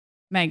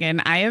Megan,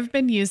 I have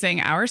been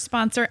using our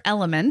sponsor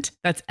Element,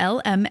 that's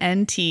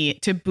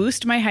LMNT, to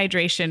boost my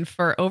hydration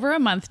for over a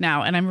month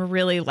now, and I'm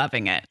really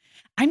loving it.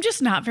 I'm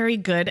just not very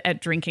good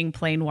at drinking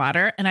plain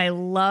water, and I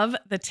love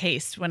the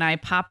taste when I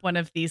pop one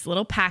of these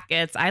little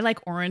packets. I like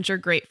orange or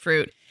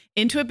grapefruit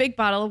into a big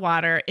bottle of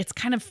water. It's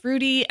kind of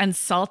fruity and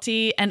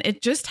salty, and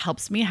it just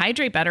helps me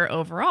hydrate better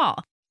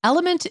overall.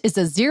 Element is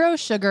a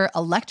zero-sugar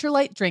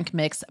electrolyte drink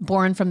mix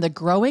born from the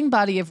growing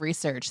body of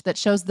research that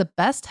shows the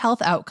best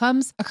health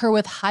outcomes occur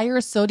with higher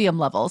sodium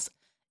levels.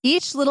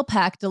 Each little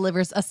pack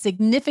delivers a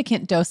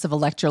significant dose of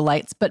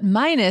electrolytes, but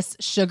minus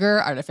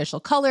sugar, artificial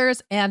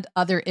colors, and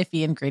other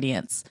iffy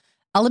ingredients.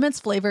 Element's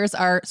flavors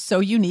are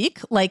so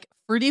unique, like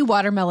fruity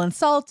watermelon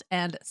salt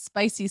and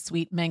spicy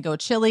sweet mango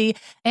chili.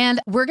 And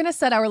we're going to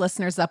set our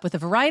listeners up with a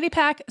variety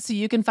pack so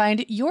you can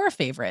find your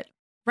favorite.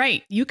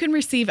 Right. You can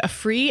receive a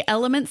free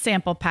Element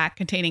sample pack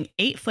containing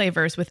 8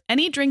 flavors with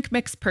any drink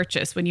mix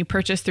purchase when you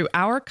purchase through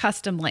our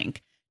custom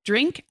link,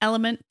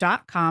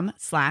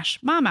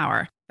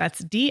 drinkelement.com/momhour.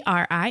 That's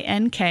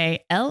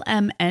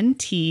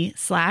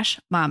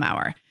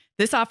DRINKLMNT/momhour.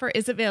 This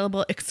is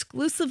available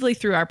exclusively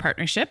through our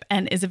partnership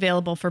and is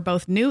available for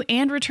both new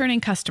and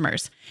returning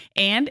customers.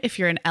 And if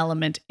you're an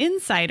Element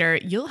insider,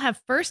 you'll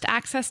have first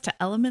access to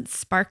Element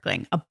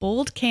Sparkling, a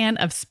bold can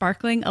of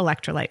sparkling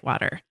electrolyte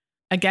water.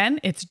 Again,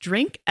 it's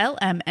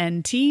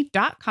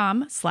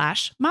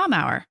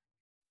drinklmnt.com/momhour.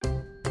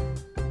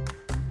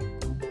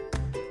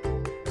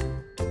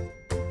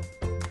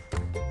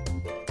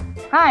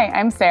 Hi,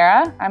 I'm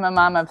Sarah. I'm a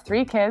mom of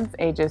 3 kids,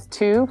 ages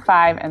 2,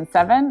 5, and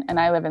 7, and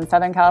I live in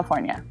Southern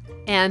California.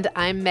 And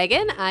I'm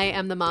Megan. I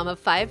am the mom of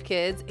 5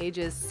 kids,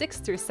 ages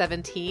 6 through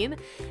 17,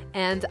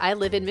 and I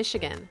live in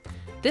Michigan.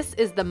 This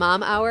is the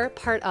Mom Hour,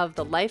 part of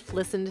the Life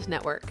Listened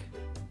Network.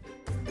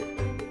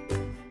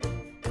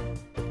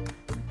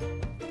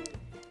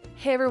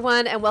 Hey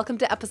everyone, and welcome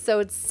to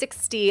episode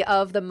 60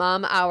 of the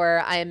Mom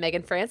Hour. I am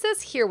Megan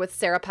Francis, here with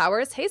Sarah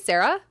Powers. Hey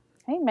Sarah.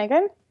 Hey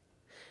Megan.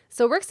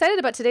 So we're excited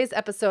about today's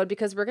episode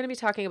because we're going to be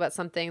talking about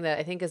something that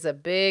I think is a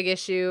big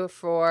issue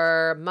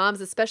for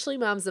moms, especially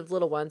moms of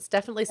little ones.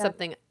 Definitely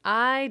something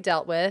I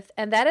dealt with,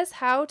 and that is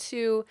how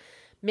to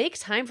make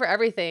time for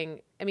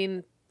everything. I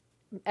mean,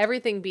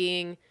 everything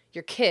being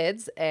your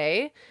kids,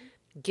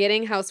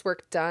 getting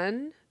housework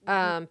done,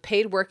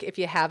 paid work if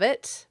you have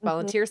it,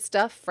 volunteer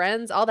stuff,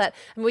 friends, all that.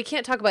 I mean, we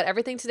can't talk about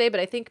everything today,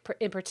 but I think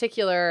in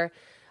particular,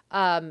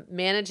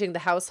 managing the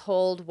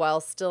household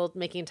while still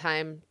making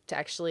time to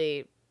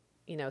actually,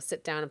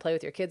 sit down and play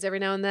with your kids every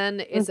now and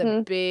then is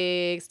a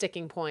big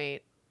sticking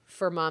point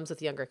for moms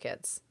with younger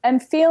kids.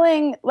 And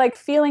feeling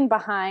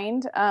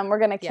behind. We're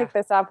going to kick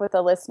this off with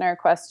a listener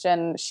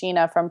question.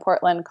 Sheena from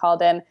Portland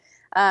called in.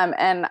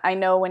 And I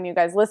know when you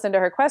guys listen to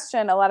her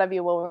question, a lot of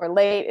you will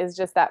relate, is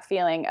just that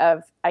feeling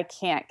of I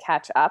can't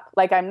catch up.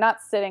 Like I'm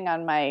not sitting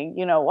on my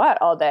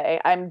what all day.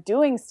 I'm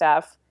doing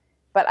stuff,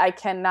 but I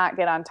cannot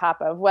get on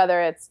top of,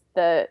 whether it's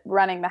the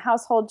running the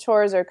household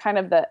chores or kind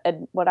of the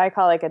what I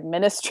call like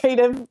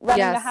administrative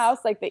running the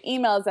house, like the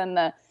emails and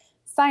the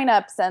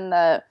signups and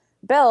the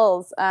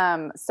bills.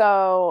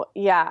 So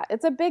yeah,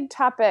 it's a big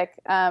topic.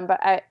 But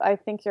I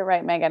think you're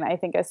right, Megan. I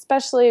think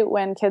especially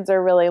when kids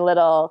are really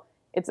little,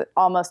 it's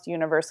almost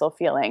universal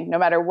feeling. No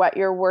matter what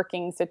your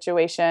working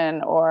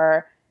situation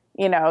or,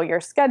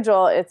 your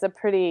schedule, it's a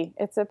pretty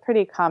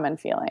common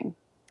feeling.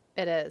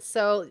 It is.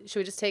 So should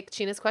we just take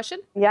Sheena's question?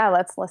 Yeah,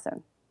 let's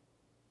listen.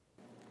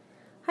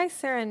 Hi,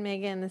 Sarah and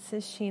Megan. This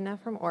is Sheena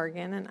from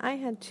Oregon, and I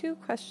had 2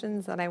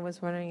 questions that I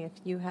was wondering if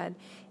you had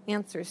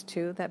answers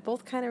to that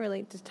both kind of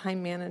relate to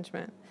time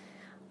management.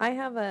 I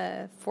have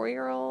a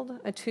 4-year-old,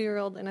 a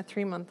 2-year-old, and a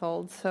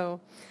 3-month-old,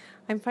 so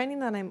I'm finding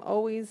that I'm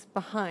always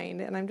behind,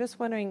 and I'm just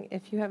wondering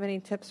if you have any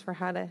tips for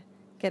how to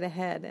get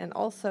ahead. And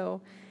also,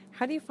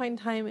 how do you find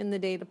time in the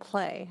day to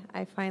play?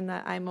 I find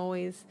that I'm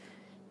always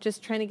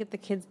just trying to get the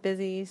kids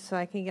busy so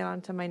I can get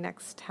on to my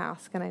next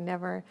task, and I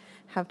never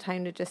have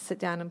time to just sit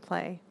down and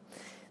play.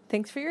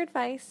 Thanks for your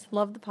advice.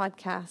 Love the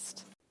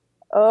podcast.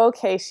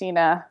 Okay,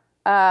 Sheena.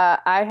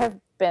 I have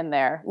been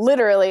there.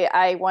 Literally,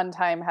 I one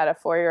time had a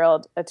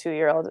 4-year-old, a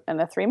 2-year-old, and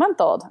a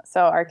 3-month-old.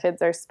 So our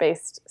kids are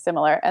spaced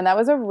similar. And that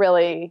was a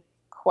really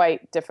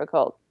quite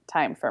difficult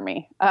time for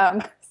me.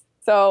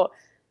 So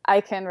I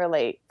can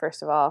relate,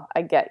 first of all.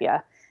 I get you.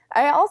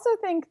 I also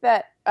think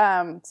that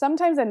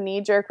sometimes a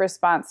knee-jerk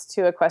response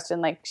to a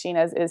question like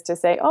Sheena's is to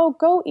say, oh,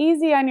 go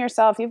easy on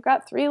yourself. You've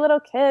got 3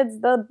 little kids.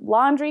 The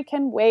laundry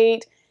can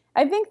wait.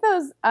 I think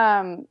those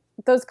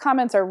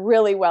comments are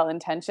really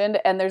well-intentioned,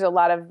 and there's a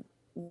lot of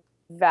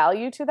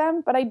value to them,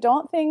 but I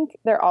don't think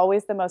they're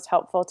always the most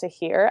helpful to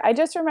hear. I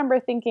just remember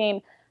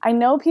thinking, I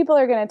know people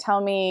are going to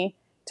tell me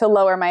to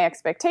lower my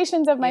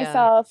expectations of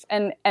myself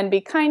and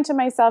be kind to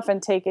myself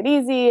and take it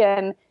easy,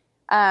 and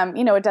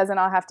it doesn't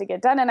all have to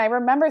get done. And I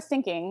remember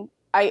thinking,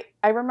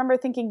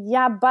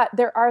 yeah, but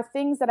there are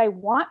things that I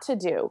want to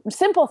do,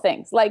 simple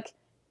things like,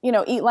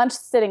 eat lunch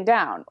sitting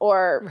down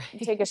or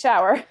take a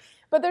shower.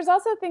 But there's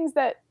also things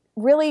that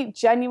really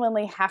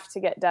genuinely have to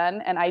get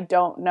done, and I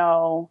don't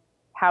know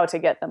how to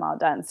get them all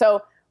done.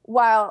 So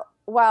while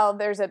while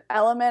there's an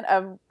element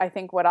of, I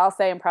think, what I'll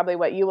say and probably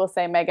what you will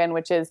say, Megan,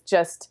 which is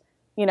just,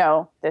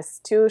 this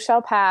too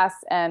shall pass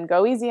and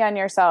go easy on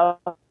yourself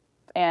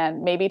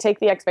and maybe take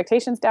the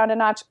expectations down a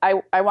notch.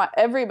 I want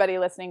everybody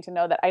listening to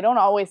know that I don't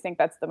always think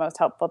that's the most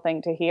helpful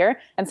thing to hear.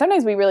 And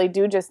sometimes we really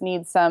do just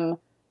need some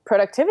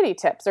productivity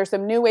tips or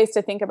some new ways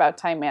to think about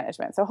time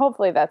management. So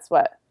hopefully that's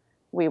what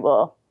we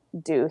will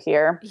do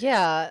here.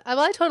 Yeah. Well,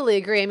 I totally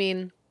agree. I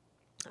mean,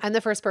 I'm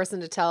the first person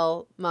to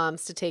tell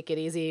moms to take it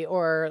easy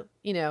or,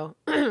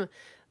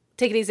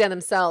 take it easy on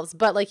themselves.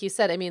 But like you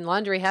said, I mean,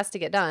 laundry has to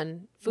get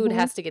done. Food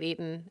has to get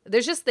eaten.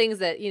 There's just things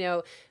that,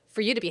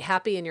 for you to be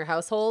happy in your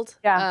household,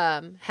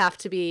 have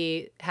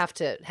to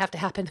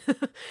happen.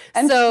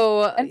 And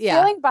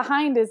feeling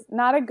behind is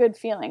not a good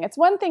feeling. It's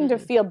one thing to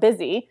feel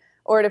busy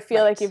or to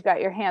feel like you've got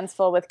your hands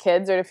full with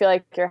kids or to feel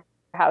like your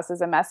house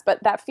is a mess.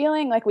 But that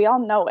feeling, like we all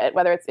know it,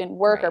 whether it's in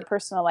work or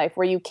personal life,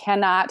 where you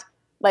cannot,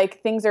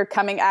 like things are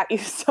coming at you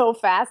so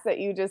fast that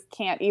you just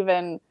can't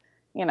even,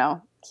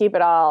 keep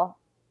it all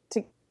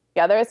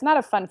together. It's not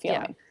a fun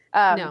feeling.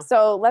 No.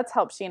 So let's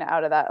help Sheena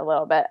out of that a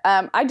little bit.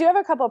 I do have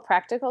a couple of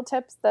practical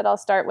tips that I'll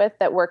start with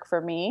that work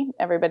for me.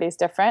 Everybody's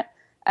different.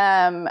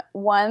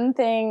 One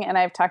thing, and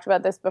I've talked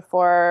about this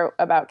before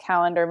about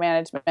calendar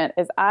management,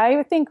 is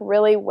I think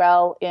really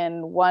well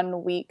in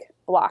 1 week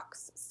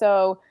blocks.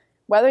 So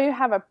whether you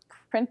have a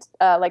print,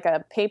 like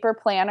a paper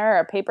planner or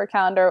a paper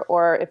calendar,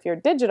 or if you're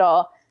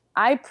digital,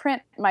 I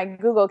print my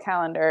Google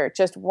Calendar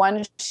just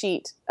one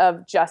sheet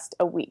of just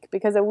a week,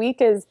 because a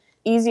week is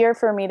easier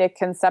for me to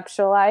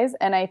conceptualize.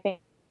 And I think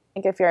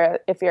if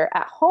you're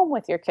at home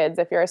with your kids,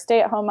 if you're a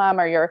stay-at-home mom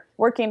or you're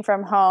working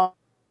from home,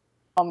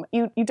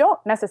 you don't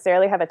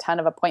necessarily have a ton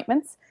of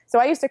appointments. So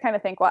I used to kind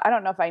of think, well, I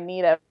don't know if I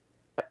need an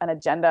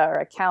agenda or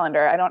a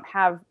calendar. I don't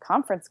have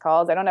conference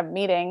calls. I don't have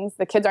meetings.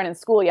 The kids aren't in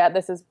school yet.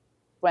 This is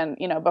when,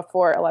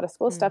 before a lot of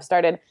school stuff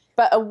started.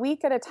 But a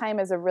week at a time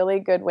is a really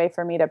good way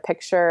for me to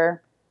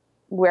picture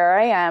where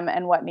I am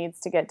and what needs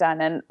to get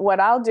done. And what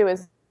I'll do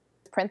is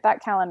print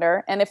that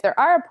calendar. And if there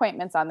are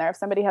appointments on there, if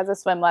somebody has a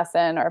swim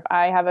lesson or if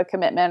I have a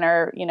commitment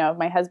or,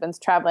 my husband's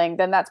traveling,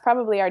 then that's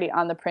probably already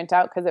on the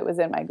printout because it was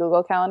in my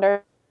Google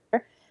Calendar.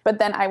 But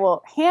then I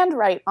will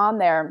handwrite on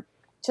there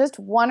just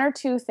one or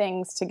two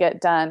things to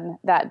get done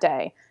that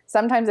day.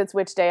 Sometimes it's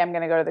which day I'm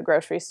going to go to the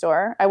grocery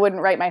store. I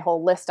wouldn't write my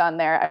whole list on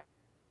there.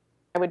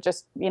 I would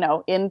just,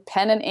 in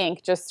pen and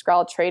ink, just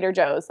scrawl Trader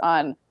Joe's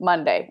on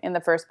Monday in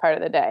the first part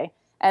of the day.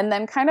 And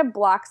then kind of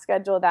block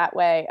schedule that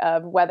way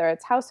of whether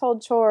it's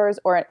household chores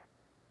or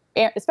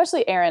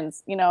especially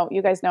errands.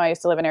 You guys know I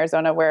used to live in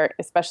Arizona where,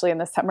 especially in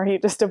the summer, you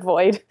just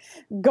avoid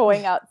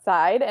going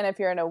outside. And if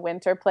you're in a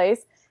winter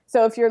place.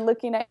 So if you're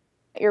looking at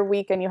your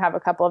week and you have a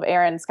couple of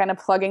errands, kind of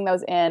plugging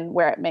those in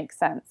where it makes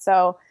sense.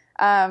 So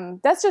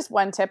that's just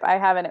one tip I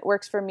have, and it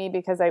works for me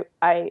because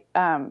I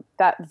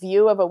that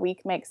view of a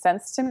week makes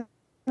sense to me.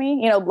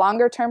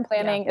 Longer term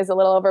planning is a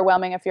little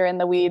overwhelming if you're in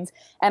the weeds,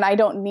 and I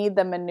don't need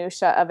the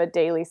minutia of a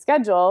daily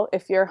schedule.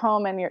 If you're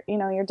home and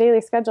your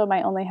daily schedule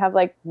might only have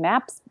like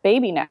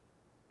baby naps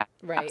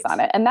on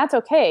it, and that's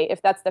okay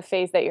if that's the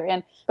phase that you're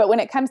in. But when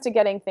it comes to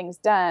getting things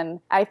done,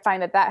 I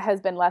find that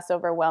has been less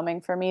overwhelming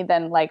for me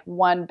than like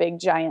one big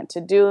giant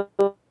to-do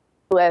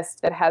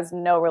list that has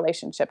no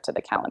relationship to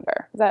the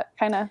calendar. Does that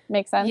kind of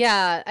make sense?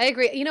 Yeah, I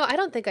agree. I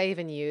don't think I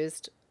even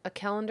used a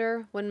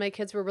calendar when my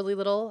kids were really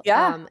little.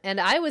 Yeah.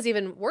 And I was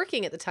even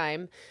working at the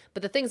time,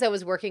 but the things I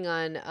was working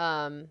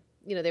on,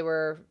 they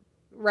were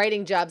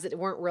writing jobs that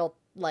weren't real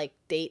like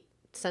date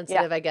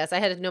sensitive, I guess. I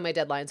had to know my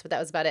deadlines, but that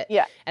was about it.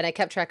 Yeah. And I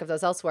kept track of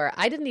those elsewhere.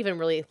 I didn't even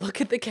really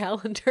look at the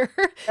calendar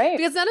right.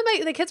 because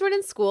the kids weren't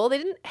in school. They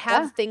didn't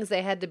have things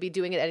they had to be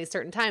doing at any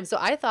certain time. So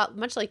I thought,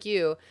 much like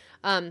you,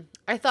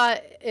 I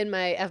thought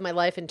of my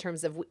life in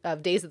terms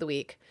of days of the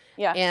week.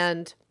 Yeah.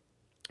 And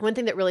one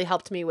thing that really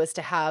helped me was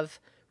to have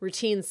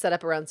routines set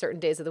up around certain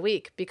days of the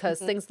week, because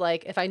things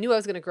like if I knew I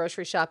was going to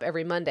grocery shop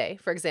every Monday,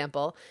 for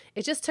example,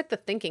 it just took the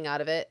thinking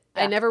out of it.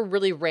 Yeah. I never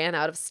really ran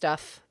out of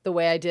stuff the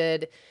way I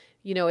did.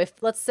 If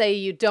let's say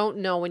you don't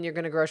know when you're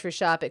going to grocery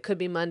shop, it could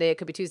be Monday, it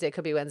could be Tuesday, it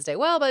could be Wednesday.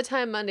 Well, by the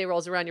time Monday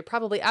rolls around, you're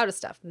probably out of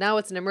stuff. Now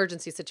it's an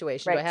emergency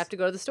situation. Right. Do I have to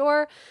go to the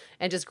store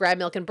and just grab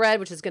milk and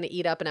bread, which is going to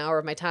eat up an hour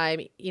of my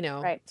time,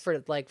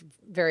 for like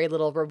very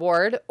little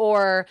reward?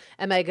 Or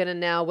am I going to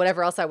now,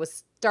 whatever else I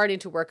was starting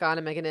to work on,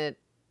 am I going to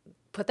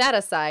put that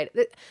aside?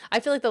 I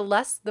feel like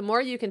the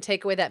more you can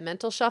take away that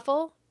mental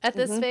shuffle at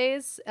this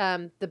phase,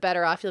 the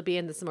better off you'll be,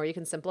 and the more you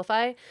can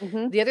simplify.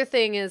 The other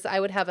thing is I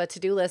would have a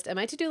to-do list, and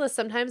my to-do list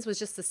sometimes was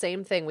just the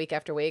same thing week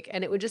after week,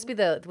 and it would just be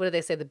what do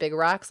they say, the big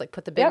rocks, like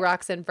put the big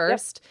rocks in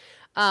first.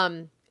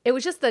 Yep. It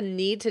was just the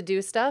need to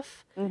do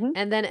stuff,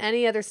 and then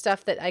any other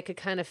stuff that I could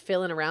kind of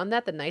fill in around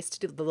that, the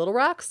little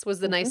rocks was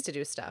the nice to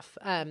do stuff.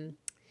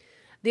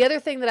 The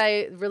other thing that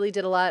I really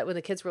did a lot when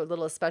the kids were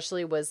little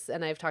especially was,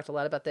 and I've talked a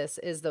lot about this,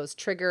 is those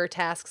trigger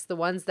tasks, the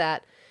ones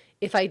that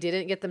if I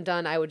didn't get them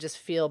done, I would just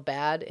feel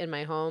bad in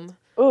my home.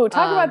 Ooh,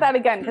 talk about that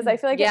again, because I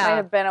feel like it might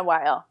have been a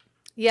while.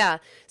 Yeah.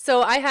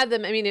 So I had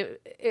them, I mean,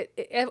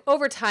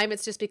 over time,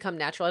 it's just become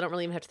natural. I don't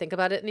really even have to think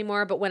about it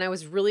anymore. But when I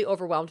was really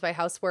overwhelmed by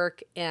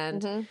housework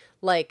and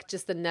like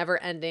just the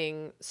never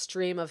ending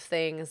stream of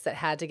things that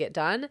had to get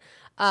done,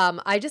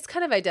 I just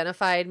kind of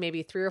identified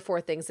maybe 3 or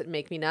 4 things that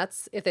make me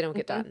nuts if they don't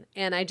get done.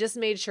 And I just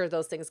made sure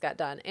those things got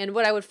done. And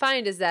what I would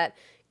find is that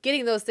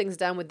getting those things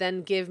done would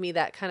then give me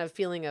that kind of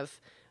feeling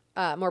of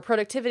more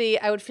productivity.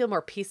 I would feel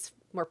more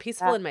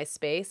peaceful in my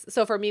space.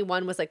 So for me,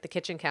 one was like the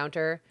kitchen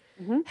counter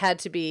had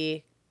to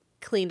be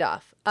cleaned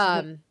off.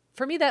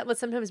 For me, that would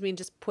sometimes mean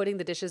just putting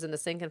the dishes in the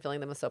sink and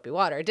filling them with soapy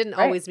water. It didn't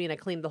always mean I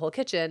cleaned the whole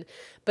kitchen,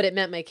 but it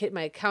meant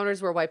my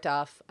counters were wiped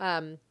off.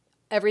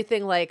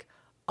 Everything like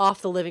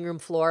off the living room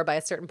floor by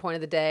a certain point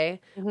of the day,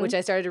 which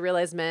I started to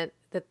realize meant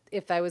that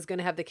if I was going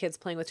to have the kids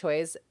playing with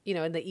toys, you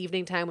know, in the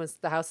evening time when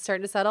the house is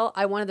starting to settle,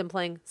 I wanted them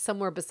playing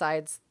somewhere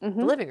besides the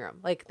living room.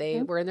 Like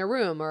they were in their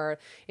room or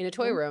in a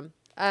toy room.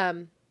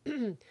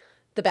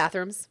 The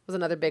bathrooms was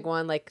another big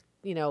one. Like,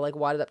 you know, like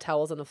wadded up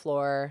towels on the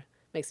floor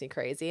makes me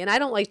crazy. And I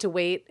don't like to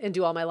wait and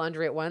do all my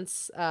laundry at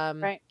once.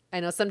 I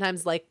know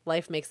sometimes like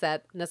life makes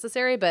that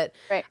necessary, but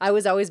I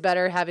was always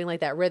better having like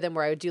that rhythm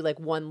where I would do like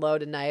one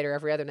load a night or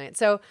every other night.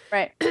 So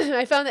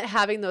I found that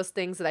having those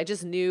things that I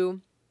just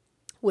knew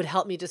would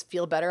help me just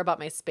feel better about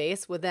my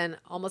space would then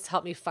almost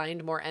help me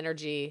find more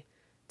energy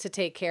to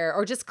take care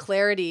or just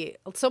clarity.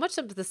 So much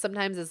of this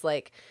sometimes is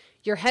like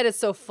your head is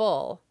so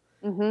full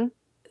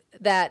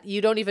that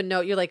you don't even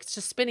know, you're like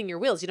just spinning your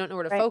wheels. You don't know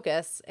where to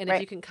focus. And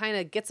if you can kind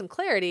of get some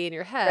clarity in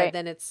your head,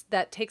 then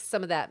that takes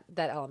some of that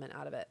element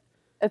out of it.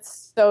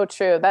 It's so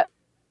true. I'm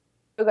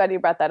so glad you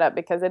brought that up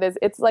because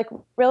it's like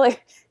really,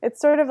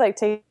 it's sort of like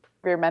taking care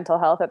of your mental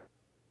health at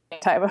the same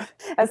time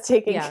as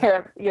taking care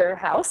of your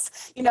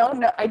house, you know,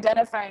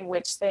 identifying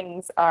which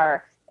things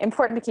are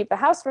important to keep the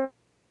house from,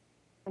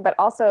 but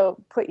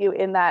also put you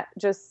in that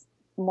just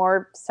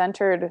more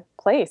centered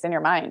place in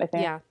your mind, I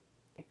think. Yeah.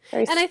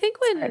 And I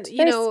think when,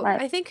 you know,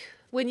 I think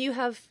when you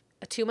have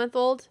a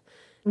 2-month-old,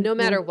 no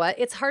matter what,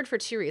 it's hard for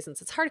 2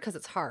 reasons. It's hard because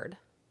it's hard.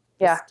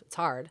 It's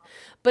hard.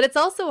 But it's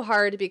also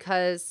hard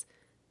because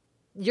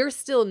you're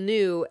still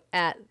new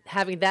at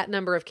having that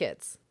number of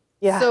kids.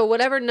 Yeah. So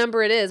whatever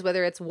number it is,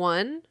 whether it's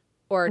 1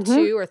 or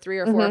 2 or 3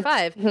 or 4 or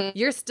 5,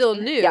 you're still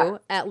new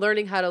at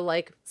learning how to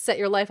like set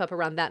your life up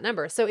around that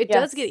number. So it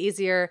does get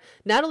easier,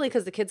 not only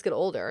because the kids get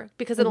older,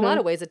 because in a lot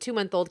of ways, a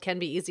 2-month-old can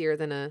be easier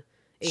than a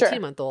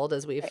 18-month-old,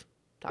 as we've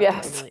talked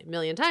about a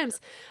million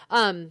times.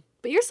 But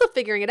you're still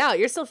figuring it out.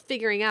 You're still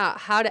figuring out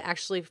how to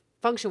actually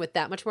function with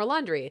that much more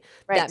laundry,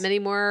 that many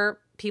more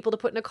people to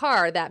put in a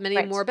car, that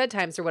many more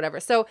bedtimes or whatever.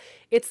 So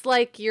it's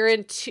like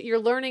you're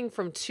learning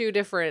from 2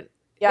 different.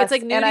 It's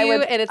like new to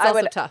you, and it's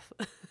also tough.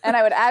 And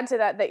I would add to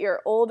that the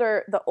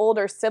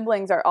older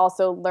siblings are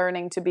also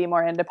learning to be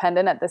more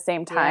independent at the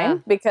same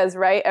time because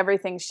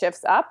everything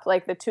shifts up.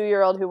 Like the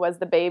 2-year-old who was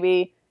the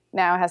baby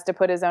now has to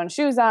put his own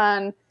shoes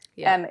on,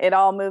 and it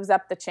all moves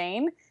up the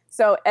chain.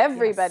 So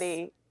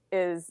everybody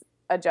is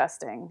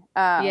adjusting.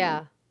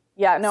 So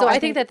I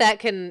think that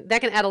can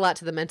add a lot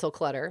to the mental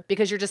clutter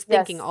because you're just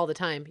thinking all the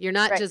time. You're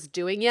not just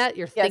doing yet.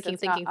 You're thinking.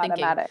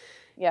 Automatic.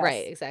 Yes.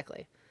 Right.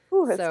 Exactly.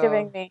 Ooh,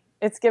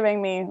 it's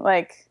giving me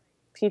like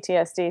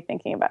PTSD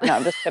thinking about. No,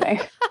 I'm just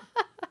kidding.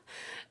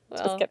 Well,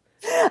 just kidding.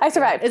 I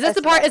survived. Is this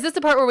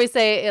the part where we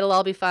say it'll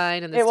all be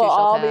fine and this it will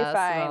all be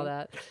fine and all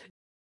that?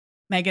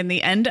 Megan,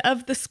 the end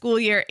of the school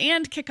year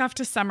and kickoff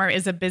to summer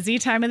is a busy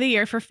time of the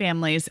year for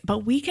families,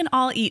 but we can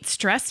all eat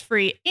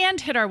stress-free and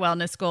hit our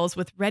wellness goals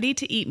with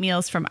ready-to-eat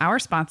meals from our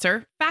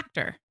sponsor,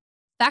 Factor.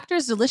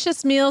 Factor's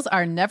delicious meals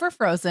are never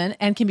frozen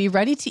and can be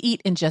ready to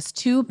eat in just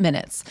 2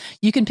 minutes.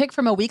 You can pick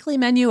from a weekly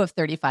menu of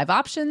 35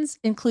 options,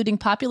 including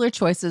popular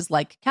choices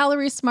like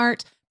Calorie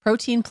Smart,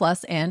 Protein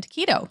Plus, and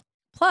Keto.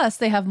 Plus,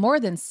 they have more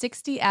than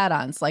 60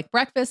 add-ons like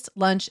breakfast,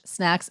 lunch,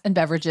 snacks, and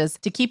beverages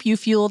to keep you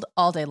fueled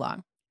all day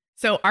long.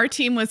 So our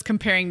team was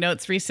comparing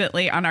notes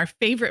recently on our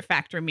favorite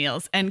Factor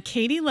meals, and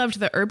Katie loved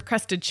the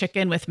herb-crusted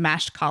chicken with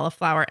mashed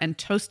cauliflower and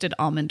toasted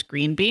almond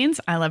green beans.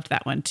 I loved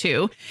that one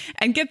too.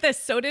 And get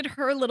this, so did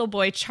her little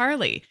boy,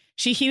 Charlie.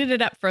 She heated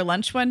it up for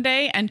lunch one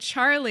day, and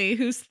Charlie,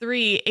 who's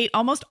 3, ate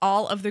almost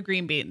all of the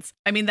green beans.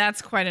 I mean,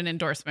 that's quite an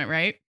endorsement,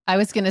 right? I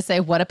was going to say,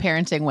 what a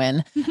parenting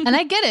win. And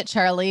I get it,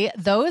 Charlie.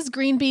 Those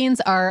green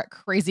beans are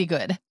crazy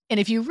good. And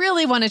if you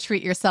really want to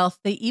treat yourself,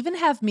 they even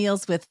have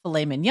meals with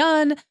filet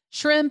mignon,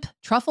 shrimp,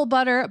 truffle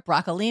butter,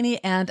 broccolini,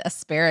 and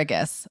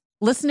asparagus.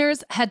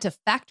 Listeners, head to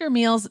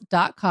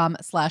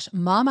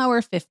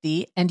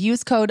factormeals.com/momhour50 and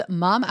use code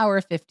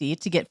momhour50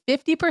 to get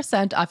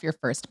 50% off your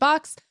first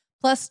box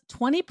plus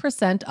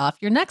 20%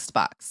 off your next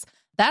box.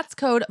 That's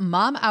code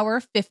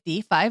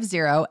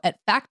momhour50 at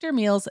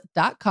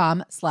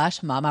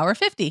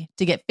factormeals.com/momhour50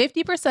 to get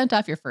 50%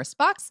 off your first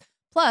box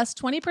plus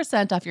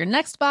 20% off your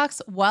next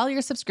box while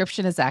your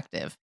subscription is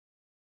active.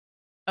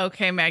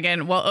 Okay,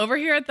 Megan. Well, over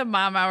here at the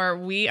Mom Hour,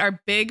 we are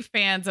big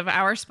fans of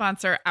our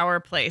sponsor, Our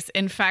Place.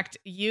 In fact,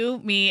 you,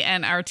 me,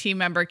 and our team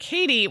member,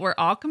 Katie, were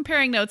all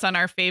comparing notes on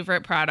our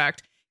favorite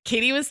product.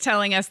 Katie was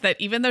telling us that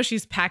even though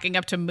she's packing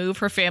up to move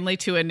her family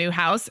to a new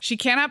house, she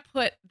cannot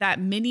put that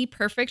mini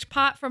perfect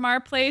pot from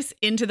Our Place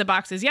into the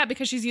boxes yet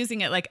because she's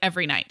using it like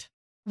every night.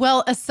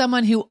 Well, as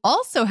someone who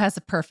also has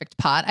a perfect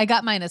pot, I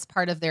got mine as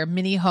part of their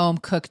mini home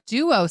cook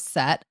duo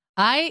set.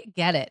 I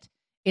get it.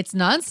 It's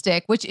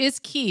nonstick, which is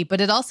key,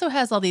 but it also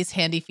has all these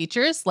handy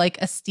features like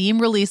a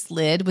steam release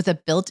lid with a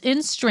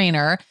built-in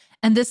strainer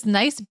and this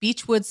nice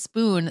beechwood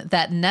spoon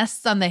that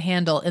nests on the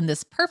handle in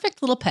this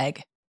perfect little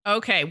peg.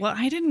 Okay, well,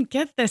 I didn't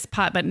get this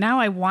pot, but now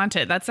I want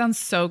it. That sounds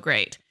so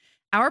great.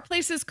 Our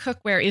Place's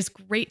cookware is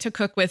great to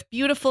cook with,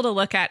 beautiful to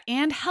look at,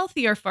 and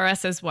healthier for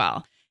us as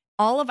well.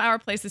 All of Our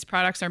Place's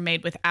products are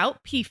made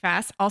without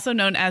PFAS, also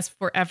known as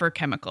forever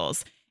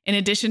chemicals. In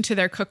addition to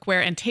their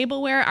cookware and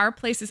tableware, Our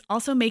Place is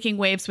also making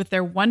waves with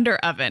their Wonder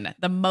Oven,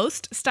 the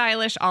most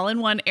stylish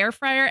all-in-one air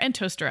fryer and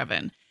toaster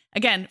oven.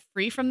 Again,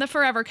 free from the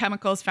forever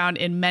chemicals found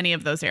in many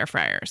of those air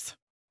fryers.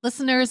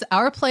 Listeners,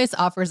 Our Place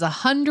offers a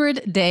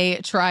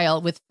 100-day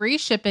trial with free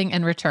shipping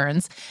and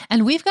returns,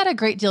 and we've got a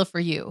great deal for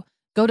you.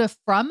 Go to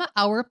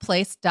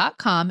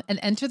FromOurPlace.com and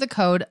enter the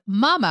code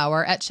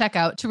MOMHOUR at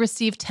checkout to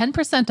receive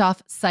 10%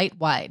 off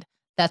site-wide.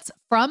 That's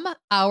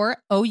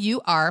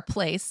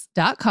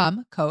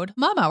FromOurPlace.com, code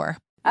MOMHOUR.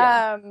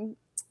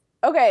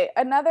 Okay,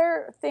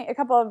 another thing, a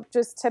couple of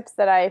just tips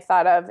that I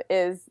thought of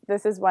is,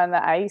 this is one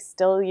that I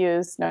still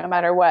use no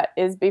matter what,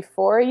 is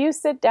before you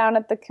sit down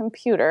at the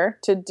computer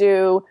to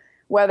do,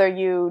 whether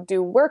you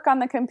do work on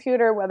the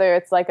computer, whether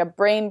it's like a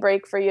brain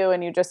break for you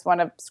and you just want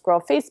to scroll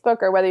Facebook,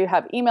 or whether you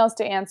have emails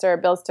to answer or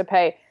bills to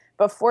pay,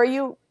 before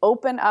you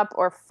open up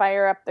or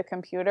fire up the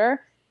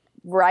computer,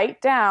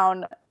 write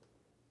down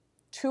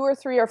 2 or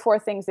 3 or 4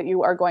 things that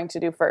you are going to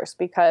do first,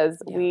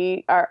 because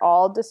we are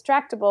all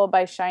distractible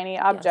by shiny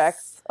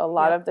objects. Yes. A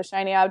lot of the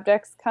shiny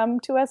objects come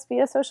to us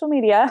via social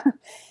media.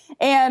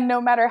 And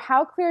no matter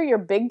how clear your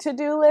big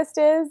to-do list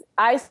is,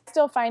 I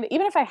still find,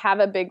 even if I have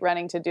a big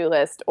running to-do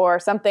list or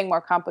something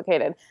more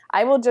complicated,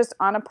 I will just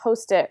on a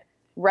Post-it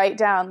write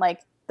down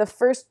like the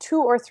first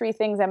 2 or 3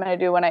 things I'm going to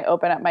do when I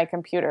open up my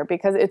computer,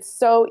 because it's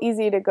so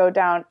easy to go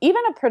down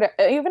even a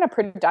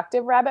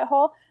productive rabbit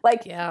hole.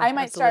 Like I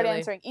might start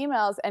answering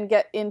emails and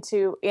get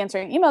into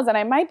answering emails, and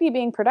I might be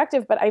being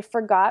productive, but I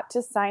forgot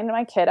to sign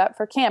my kid up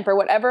for camp or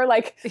whatever.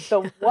 Like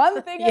the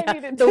one thing I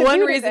needed to do. The one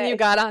reason you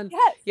got on.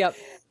 Yes. Yep.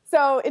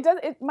 So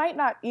it might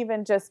not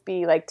even just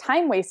be like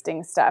time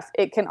wasting stuff.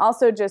 It can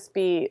also just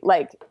be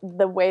like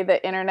the way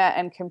the internet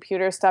and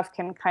computer stuff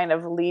can kind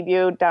of lead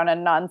you down a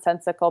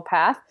nonsensical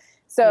path.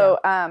 So,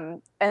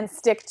 and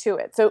stick to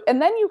it. So,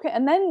 and then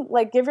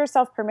like give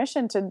yourself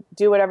permission to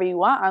do whatever you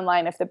want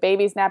online. If the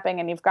baby's napping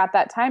and you've got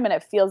that time and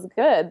it feels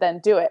good, then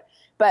do it.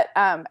 But,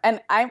 and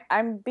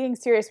I'm being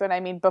serious when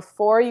I mean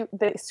before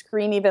the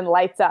screen even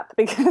lights up,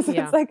 because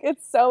it's like,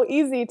 it's so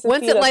easy to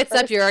once it lights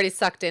up, you're already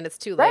sucked in. It's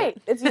too late.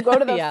 Right. If you go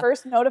to the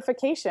first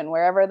notification,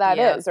 wherever that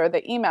is, or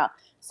the email.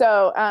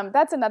 So,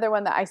 that's another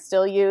one that I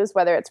still use,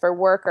 whether it's for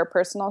work or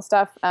personal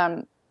stuff.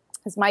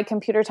 Because my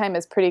computer time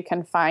is pretty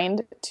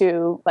confined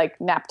to like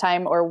nap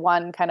time or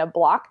one kind of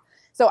block.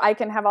 So I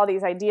can have all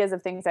these ideas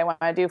of things I want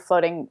to do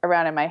floating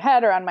around in my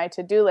head or on my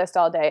to-do list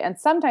all day. And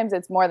sometimes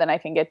it's more than I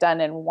can get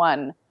done in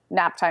one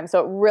nap time.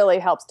 So it really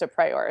helps to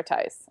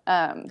prioritize.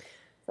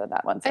 So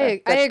that one's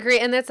I agree.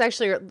 And that's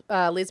actually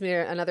leads me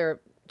to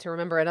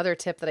remember another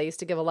tip that I used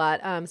to give a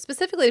lot,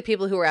 specifically to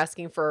people who are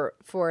asking for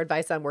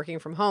advice on working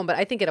from home, but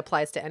I think it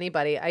applies to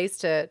anybody. I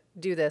used to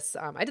do this.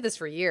 I did this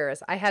for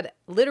years. I had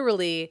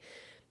literally,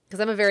 because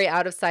I'm a very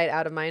out of sight,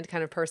 out of mind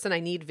kind of person, I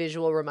need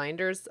visual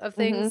reminders of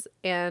things.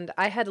 Mm-hmm. And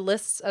I had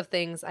lists of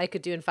things I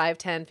could do in 5,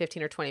 10,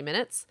 15, or 20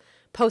 minutes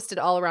posted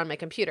all around my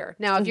computer.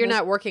 Now, if you're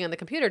not working on the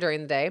computer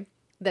during the day,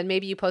 then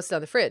maybe you post it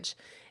on the fridge.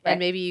 Right. And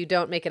maybe you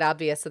don't make it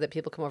obvious so that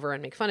people come over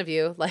and make fun of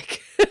you,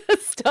 like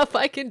stuff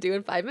I can do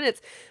in 5 minutes.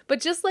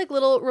 But just like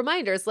little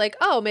reminders, like,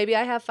 oh, maybe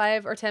I have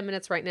 5 or 10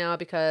 minutes right now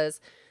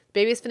because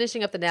baby's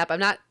finishing up the nap. I'm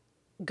not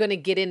going to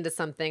get into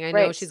something. I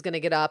know she's going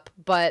to get up,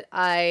 but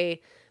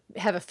I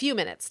have a few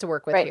minutes to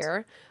work with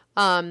here.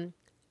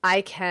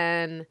 I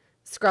can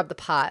scrub the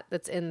pot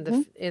that's in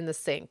the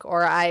sink,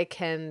 or I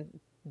can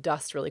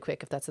dust really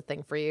quick if that's a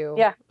thing for you.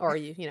 Yeah. Or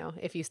you know,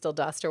 if you still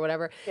dust or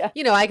whatever. Yeah.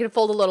 You know, I can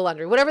fold a little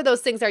laundry. Whatever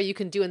those things are you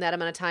can do in that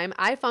amount of time.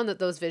 I found that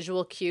those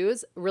visual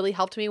cues really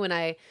helped me when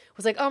I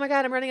was like, oh my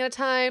God, I'm running out of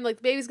time. Like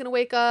the baby's gonna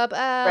wake up.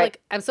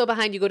 Like I'm so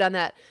behind. You go down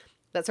that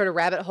sort of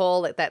rabbit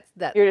hole, like that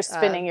you're just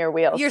spinning your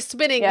wheels. You're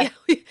spinning.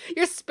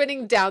 You're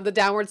spinning down the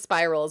downward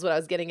spiral is what I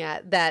was getting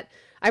at. That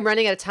I'm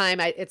running out of time.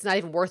 It's not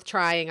even worth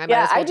trying. I might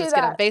as well just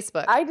get on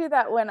Facebook. I do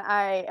that when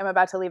I am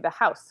about to leave the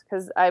house,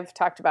 because I've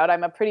talked about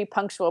I'm a pretty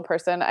punctual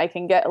person. I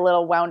can get a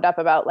little wound up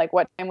about like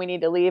what time we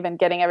need to leave and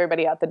getting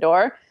everybody out the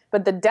door.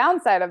 But the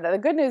downside of that, the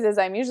good news is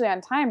I'm usually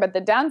on time. But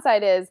the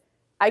downside is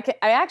I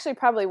actually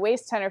probably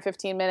waste 10 or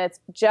 15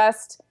 minutes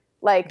just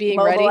like being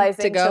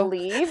mobilizing to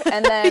leave.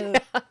 And then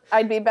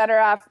I'd be better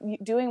off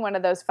doing one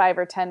of those 5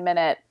 or 10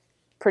 minute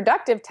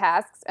productive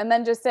tasks and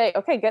then just say,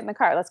 okay, get in the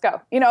car, let's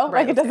go. You know,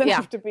 like it doesn't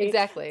have to be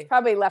exactly. It's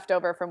probably left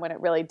over from when it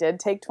really did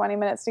take 20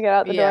 minutes to get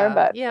out the door.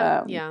 But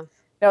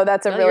No,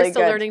 that's a Well, really you're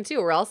still good. learning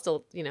too. We're all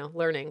still,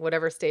 learning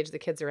whatever stage the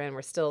kids are in.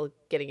 We're still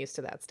getting used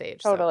to that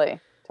stage. Totally.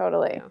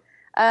 Totally.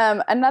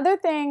 Yeah. Another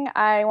thing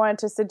I wanted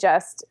to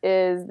suggest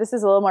is, this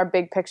is a little more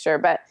big picture,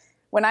 but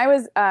when I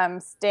was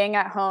staying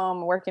at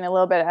home, working a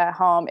little bit at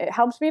home, it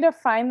helped me to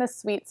find the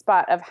sweet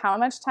spot of how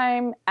much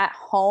time at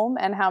home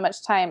and how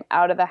much time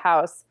out of the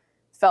house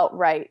felt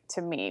right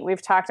to me.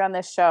 We've talked on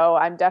this show.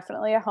 I'm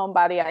definitely a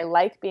homebody. I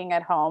like being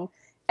at home.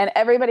 And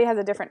everybody has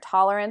a different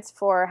tolerance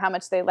for how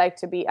much they like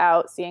to be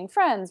out seeing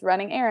friends,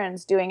 running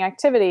errands, doing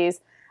activities.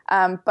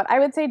 But I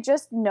would say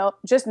just know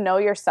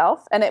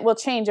yourself, and it will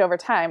change over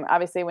time,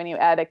 obviously, when you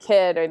add a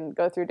kid and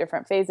go through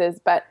different phases.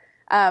 But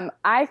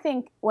I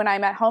think when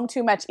I'm at home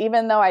too much,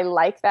 even though I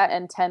like that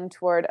and tend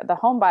toward the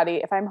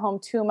homebody, if I'm home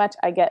too much,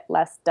 I get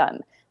less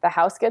done. The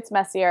house gets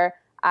messier.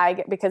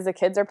 Because the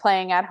kids are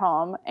playing at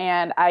home,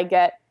 and I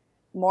get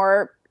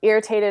more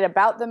irritated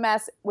about the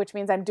mess, which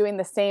means I'm doing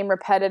the same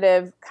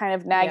repetitive kind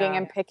of nagging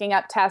and picking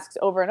up tasks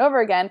over and over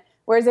again.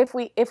 Whereas if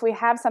we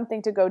have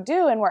something to go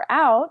do and we're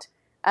out,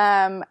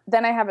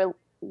 then I have a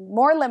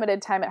more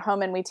limited time at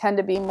home, and we tend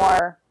to be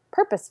more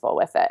purposeful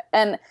with it.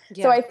 And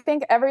so I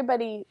think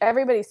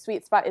everybody's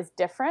sweet spot is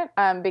different,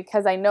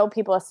 because I know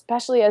people,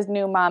 especially as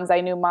new moms,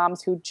 I knew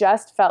moms who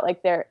just felt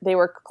like they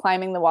were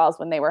climbing the walls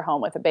when they were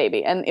home with a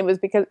baby. And it was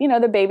because,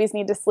 the babies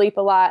need to sleep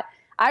a lot.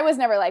 I was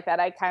never like that.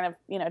 I kind of,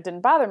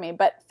 didn't bother me.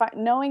 But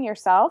knowing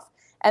yourself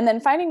and then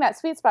finding that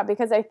sweet spot,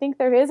 because I think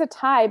there is a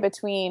tie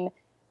between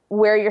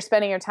where you're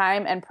spending your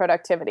time and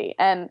productivity.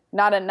 And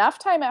not enough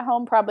time at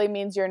home probably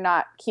means you're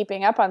not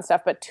keeping up on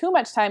stuff, but too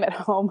much time at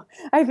home,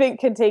 I think,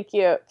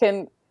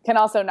 can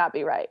also not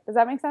be right. Does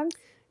that make sense?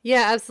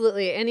 Yeah,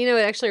 absolutely. And, it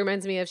actually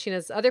reminds me of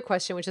Sheena's other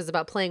question, which is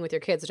about playing with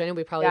your kids, which I know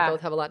we probably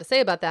both have a lot to say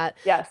about that.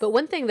 Yes. But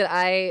one thing that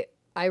I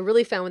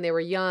really found when they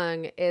were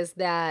young is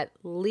that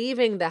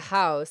leaving the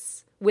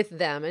house with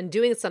them and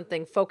doing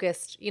something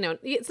focused,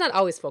 it's not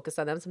always focused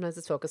on them. Sometimes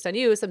it's focused on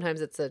you.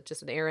 Sometimes it's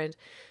just an errand.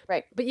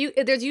 Right. But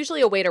there's usually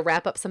a way to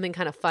wrap up something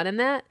kind of fun in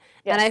that.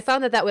 Yes. And I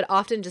found that would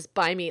often just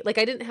buy me, like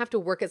I didn't have to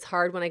work as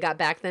hard when I got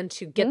back then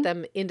to get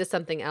them into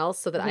something else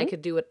so that I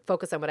could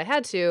focus on what I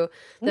had to.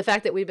 The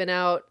fact that we've been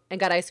out and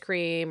got ice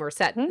cream or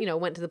sat,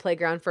 went to the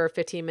playground for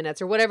 15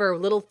 minutes or whatever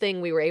little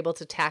thing we were able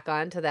to tack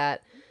on to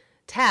that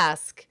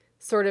task,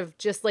 sort of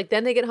just like,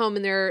 then they get home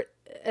and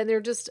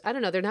they're just, I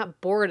don't know, they're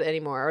not bored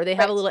anymore, or they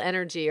have a little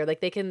energy, or like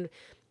they can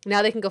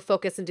go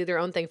focus and do their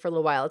own thing for a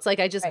little while. It's like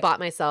I just bought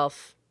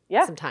myself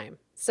some time.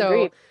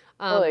 So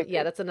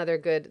that's another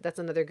good.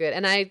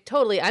 And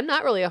I'm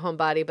not really a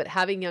homebody, but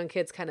having young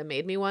kids kind of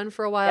made me one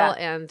for a while.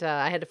 Yeah. And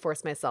I had to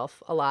force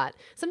myself a lot.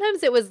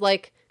 Sometimes it was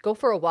like, go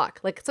for a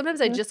walk. Like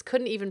sometimes I just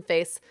couldn't even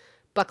face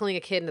buckling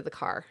a kid into the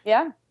car.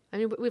 Yeah. I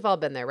mean, we've all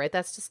been there, right?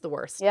 That's just the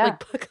worst. Yeah.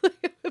 Like buckling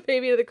a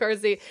baby into the car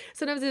seat.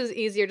 Sometimes it was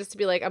easier just to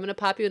be like, I'm going to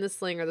pop you in the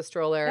sling or the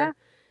stroller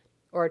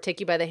or take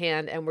you by the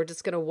hand, and we're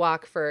just going to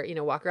walk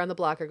around the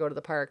block or go to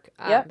the park.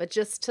 But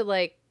just to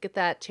like get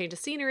that change of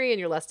scenery, and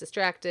you're less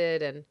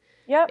distracted. And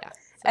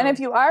And if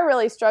you are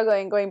really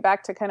struggling, going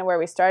back to kind of where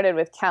we started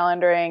with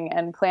calendaring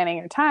and planning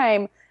your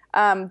time,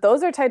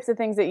 those are types of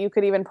things that you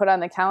could even put on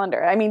the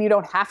calendar. I mean, you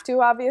don't have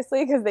to,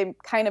 obviously, because they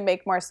kind of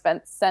make more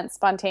sense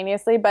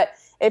spontaneously. But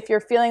if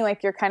you're feeling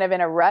like you're kind of in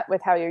a rut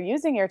with how you're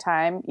using your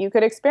time, you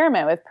could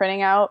experiment with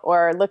printing out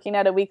or looking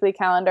at a weekly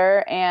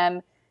calendar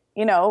and,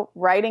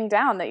 writing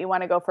down that you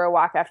want to go for a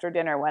walk after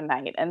dinner one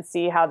night and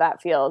see how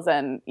that feels.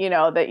 And,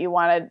 that you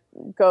want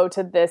to go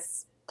to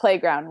this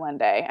playground one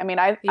day. I mean,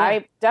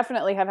 I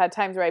definitely have had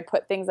times where I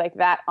put things like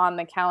that on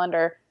the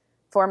calendar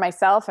for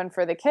myself and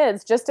for the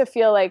kids, just to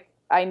feel like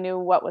I knew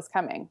what was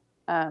coming,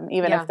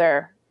 even if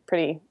they're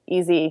pretty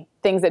easy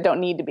things that don't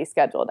need to be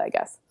scheduled, I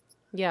guess.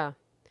 Yeah.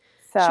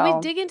 So, should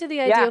we dig into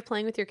the idea of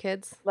playing with your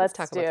kids? Let's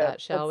talk about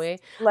that, shall we?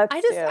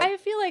 I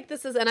feel like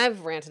this is, and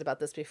I've ranted about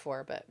this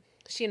before, but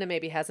Sheena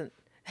maybe hasn't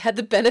had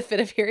the benefit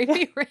of hearing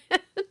me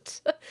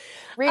rant.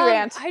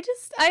 Re-rant.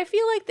 I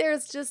feel like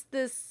there's just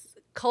this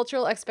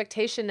cultural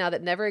expectation now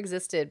that never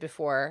existed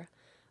before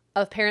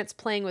of parents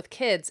playing with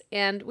kids.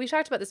 And we've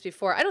talked about this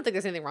before. I don't think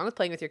there's anything wrong with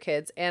playing with your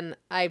kids. And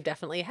I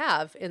definitely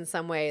have in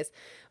some ways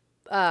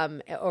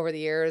over the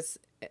years,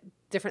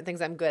 different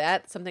things I'm good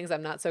at, some things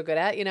I'm not so good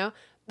at,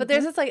 But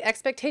there's this like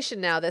expectation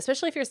now that,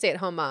 especially if you're a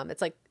stay-at-home mom,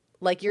 it's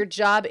like your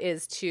job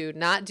is to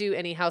not do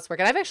any housework.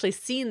 And I've actually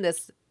seen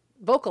this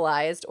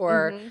vocalized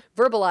or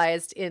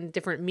verbalized in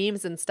different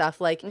memes and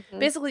stuff. Like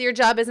basically your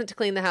job isn't to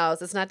clean the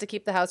house. It's not to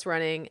keep the house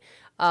running.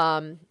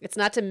 It's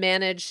not to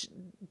manage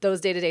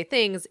those day-to-day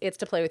things. It's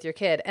to play with your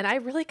kid. And I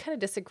really kind of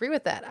disagree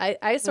with that.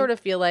 I sort of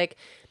feel like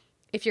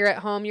if you're at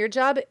home, your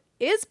job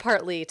is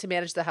partly to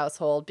manage the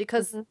household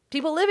because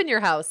people live in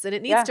your house and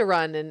it needs to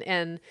run.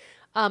 And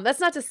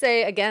that's not to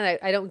say, again,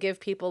 I don't give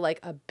people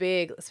like a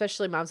big,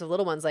 especially moms of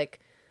little ones,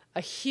 like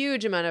a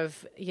huge amount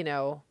of,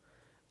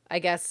 I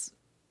guess,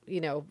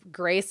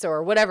 grace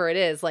or whatever it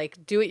is,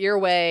 like do it your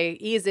way,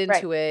 ease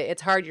into it.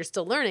 It's hard. You're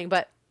still learning.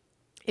 But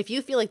if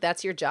you feel like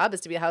that's your job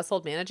is to be a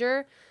household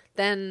manager,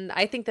 then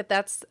I think that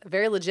that's a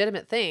very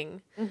legitimate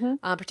thing.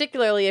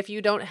 Particularly if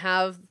you don't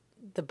have,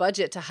 the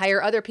budget to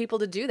hire other people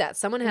to do that.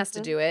 Someone has to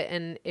do it.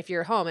 And if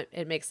you're home,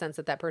 it makes sense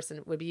that that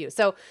person would be you.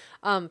 So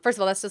first of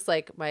all, that's just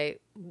like my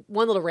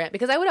one little rant,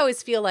 because I would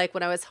always feel like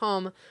when I was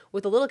home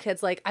with the little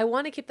kids, like I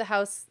want to keep the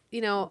house,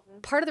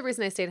 part of the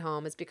reason I stayed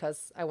home is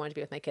because I wanted to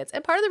be with my kids.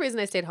 And part of the reason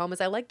I stayed home is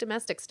I like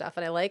domestic stuff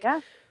and I like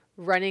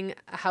running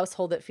a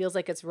household that feels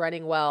like it's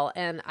running well.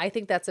 And I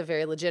think that's a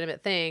very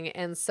legitimate thing.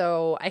 And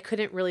so I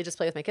couldn't really just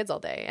play with my kids all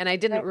day. And I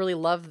didn't really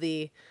love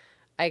the,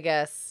 I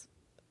guess,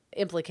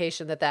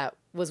 implication that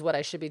was what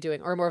I should be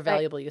doing, or more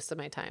valuable use of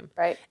my time.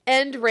 Right.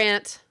 End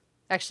rant.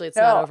 Actually, it's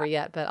not over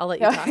yet, but I'll let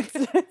you talk.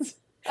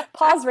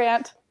 Pause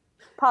rant.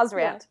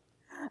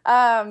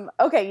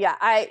 Okay.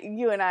 Yeah.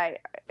 You and I,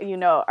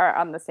 are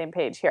on the same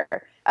page here.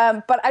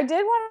 But I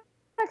did want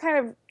to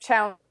kind of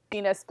challenge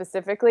Nina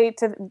specifically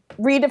to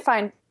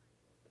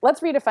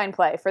let's redefine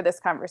play for this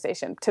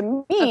conversation.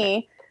 To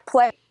me,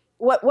 play,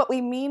 what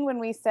we mean when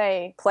we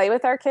say play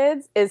with our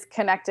kids is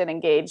connect and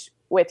engage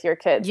with your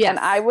kids. Yes. And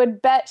I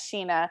would bet,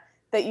 Sheena,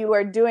 that you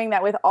are doing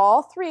that with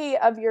all three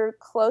of your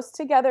close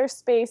together,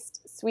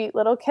 spaced, sweet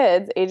little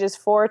kids, ages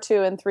 4,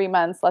 2, and 3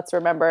 months. Let's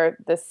remember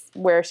this,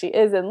 where she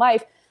is in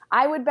life.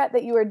 I would bet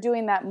that you are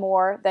doing that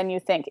more than you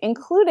think,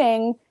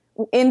 including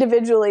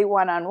individually,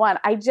 one-on-one.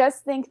 I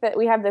just think that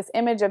we have this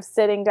image of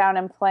sitting down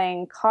and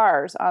playing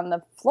cars on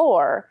the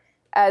floor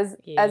as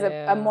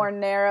a more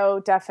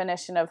narrow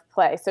definition of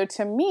play. So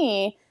to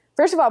me,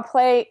 first of all,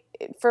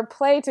 for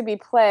play to be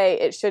play,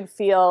 it should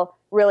feel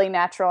really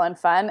natural and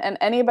fun. And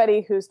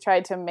anybody who's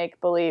tried to make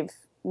believe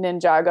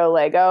Ninjago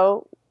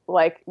Lego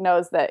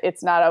knows that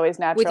it's not always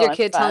natural. With your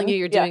kid and fun. telling you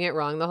you're doing it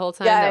wrong the whole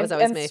time. Yeah, that was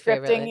always and my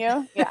scripting favorite.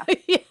 You. Yeah.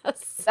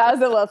 Yes. That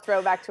was a little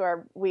throwback to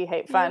our We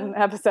Hate Fun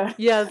episode.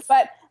 Yes.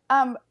 But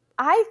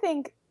I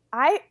think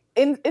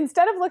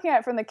instead of looking at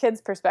it from the kids'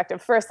 perspective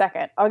for a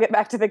second, I'll get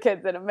back to the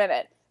kids in a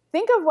minute.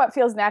 Think of what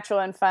feels natural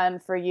and fun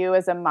for you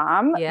as a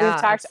mom. Yeah,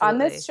 We've talked on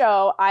this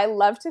show. I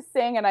love to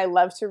sing and I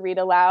love to read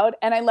aloud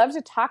and I love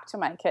to talk to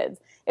my kids.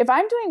 If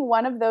I'm doing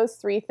one of those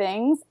three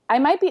things, I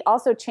might be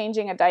also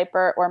changing a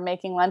diaper or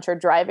making lunch or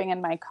driving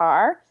in my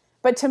car.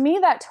 But to me,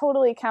 that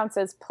totally counts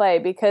as play,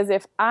 because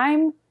if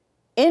I'm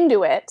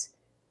into it,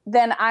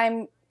 then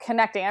I'm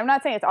connecting. I'm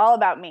not saying it's all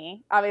about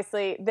me.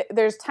 Obviously,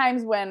 there's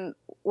times when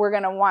we're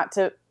going to want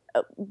to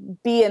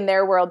be in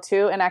their world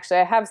too. And actually,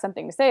 I have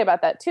something to say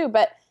about that too.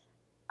 But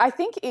I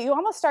think you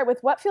almost start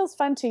with what feels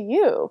fun to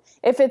you.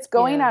 If it's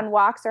going on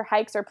walks or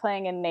hikes or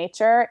playing in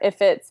nature,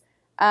 if it's,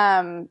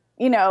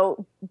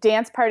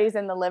 dance parties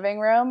in the living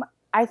room,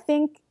 I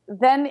think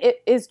then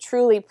it is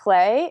truly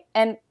play.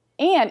 And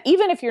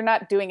even if you're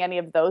not doing any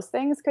of those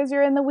things because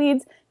you're in the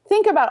weeds,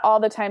 think about all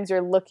the times you're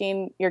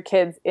looking your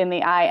kids in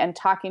the eye and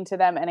talking to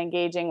them and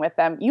engaging with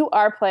them. You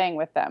are playing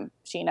with them,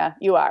 Sheena.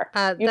 You are.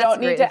 You don't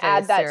need to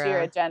add that to your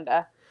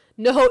agenda.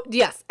 No,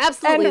 yes,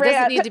 absolutely. It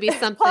doesn't need to be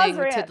something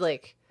to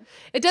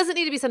it doesn't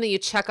need to be something you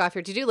check off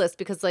your to-do list,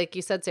 because like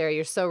you said, Sarah,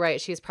 you're so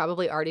right. She's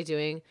probably already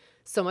doing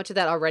so much of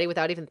that already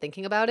without even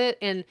thinking about it.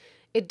 And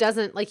it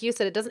doesn't, like you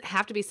said, it doesn't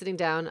have to be sitting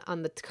down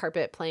on the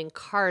carpet playing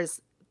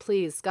cars.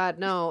 Please, God,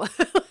 no.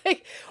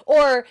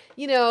 Or,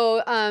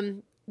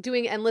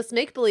 doing endless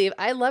make-believe.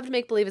 I loved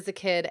make-believe as a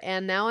kid,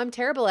 and now I'm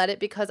terrible at it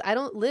because I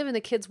don't live in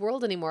a kid's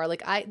world anymore.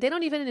 Like they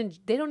don't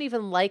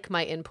even like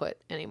my input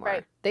anymore.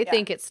 Right. They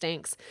think it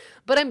stinks.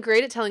 But I'm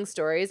great at telling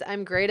stories.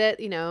 I'm great at,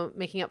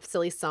 making up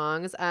silly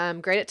songs.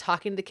 I'm great at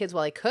talking to the kids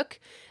while I cook.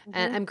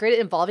 And I'm great at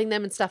involving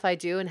them in stuff I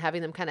do and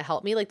having them kind of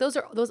help me. Like those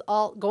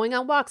all going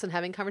on walks and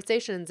having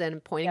conversations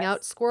and pointing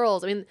out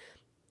squirrels. I mean,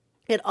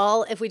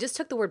 if we just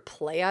took the word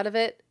play out of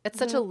it, it's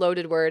such a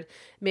loaded word.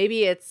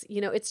 Maybe it's,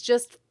 it's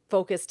just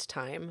focused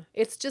time.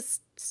 It's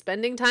just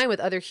spending time with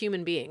other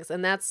human beings.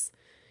 And that's,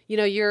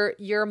 your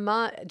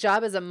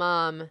job as a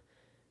mom.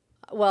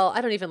 Well, I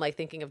don't even like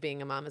thinking of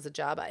being a mom as a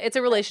job. It's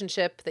a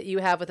relationship that you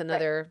have with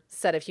another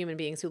set of human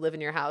beings who live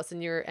in your house,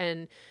 and you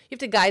have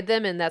to guide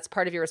them, and that's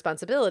part of your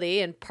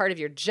responsibility, and part of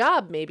your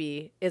job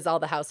maybe is all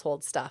the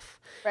household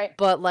stuff. Right.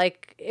 But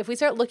like if we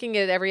start looking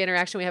at every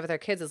interaction we have with our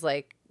kids as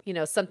like,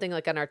 something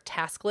like on our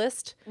task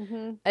list,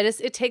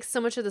 it takes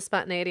so much of the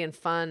spontaneity and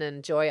fun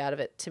and joy out of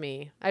it to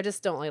me. I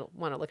just don't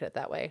want to look at it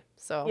that way.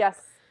 So yes,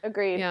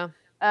 agreed. Yeah.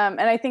 And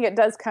I think it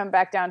does come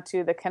back down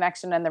to the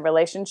connection and the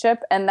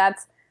relationship, and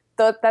that's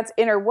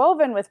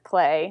interwoven with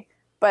play.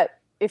 But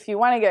if you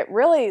want to get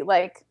really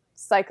like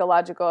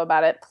psychological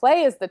about it,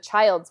 play is the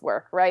child's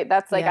work, right?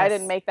 That's like, I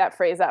didn't make that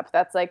phrase up.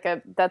 That's like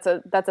that's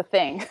a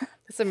thing.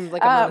 Some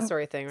like a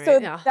Montessori thing, right? So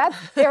that's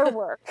their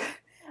work.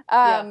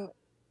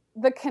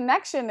 The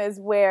connection is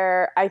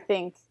where I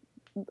think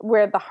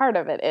where the heart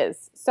of it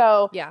is.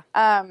 So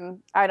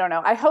I don't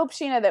know. I hope,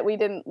 Sheena, that we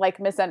didn't like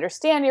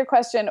misunderstand your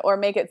question or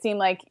make it seem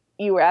like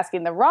you were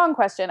asking the wrong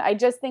question. I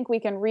just think we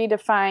can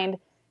redefine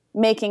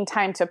making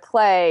time to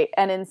play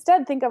and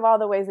instead think of all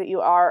the ways that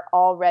you are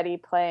already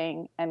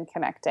playing and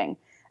connecting.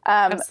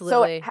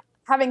 Absolutely. So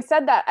having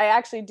said that, I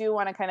actually do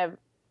want to kind of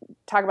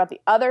talk about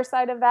the other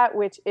side of that,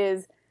 which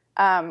is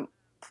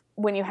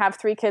when you have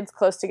 3 kids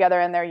close together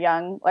and they're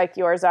young, like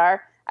yours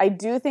are, I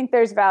do think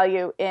there's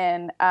value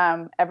in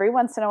every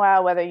once in a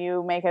while, whether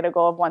you make it a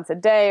goal of once a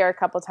day or a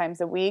couple times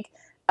a week,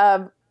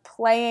 of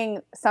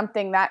playing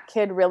something that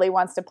kid really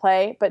wants to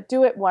play, but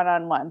do it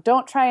one-on-one.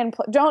 Don't try and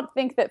don't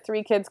think that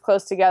 3 kids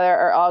close together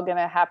are all going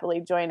to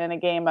happily join in a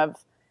game of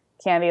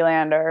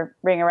Candyland or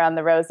Ring Around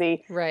the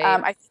Rosie. Right.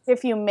 I think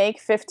if you make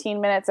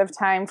 15 minutes of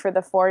time for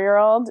the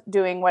 4-year-old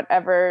doing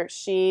whatever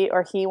she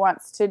or he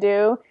wants to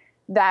do,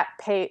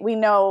 we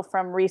know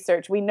from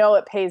research, we know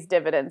it pays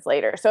dividends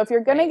later. So if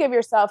you're going to give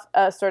yourself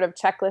a sort of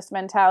checklist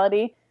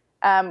mentality,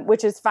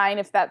 which is fine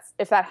if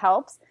that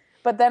helps,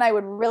 but then I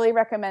would really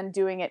recommend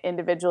doing it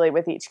individually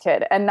with each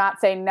kid and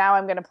not saying, now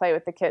I'm going to play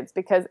with the kids,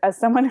 because as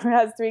someone who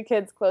has 3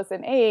 kids close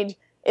in age,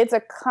 it's a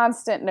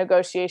constant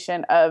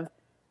negotiation of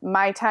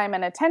my time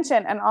and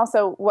attention, and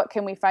also what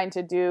can we find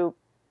to do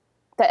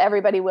that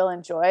everybody will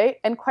enjoy.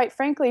 And quite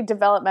frankly,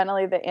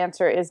 developmentally, the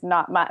answer is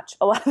not much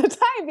a lot of the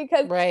time,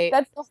 because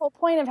that's the whole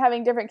point of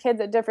having different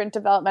kids at different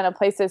developmental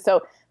places.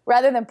 So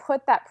rather than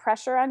put that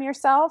pressure on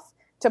yourself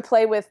to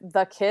play with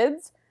the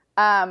kids,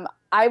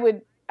 I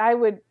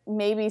would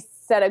maybe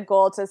set a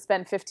goal to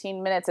spend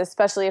 15 minutes,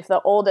 especially if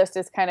the oldest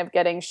is kind of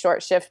getting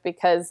short shift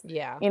because,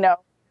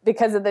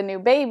 because of the new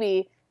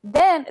baby.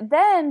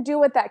 Then do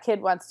what that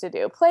kid wants to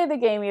do. Play the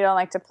game you don't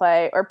like to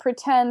play, or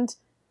pretend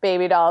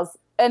baby dolls,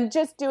 and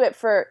just do it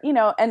for,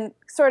 and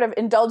sort of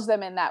indulge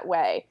them in that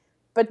way.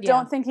 But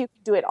don't think you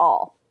can do it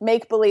all.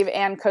 Make believe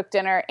and cook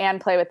dinner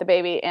and play with the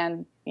baby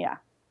and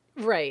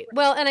Right.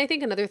 Well, and I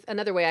think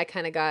another way I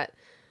kind of got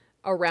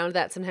around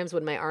that sometimes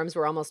when my arms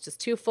were almost just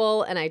too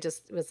full and I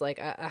just was like,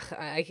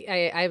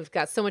 I've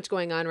got so much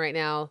going on right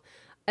now,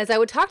 as I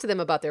would talk to them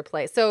about their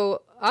play.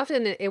 So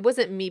often it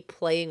wasn't me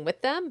playing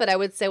with them, but I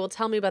would say, well,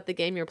 tell me about the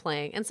game you're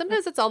playing. And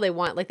sometimes that's all they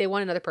want. Like they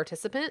want another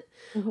participant,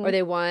 or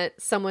they want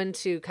someone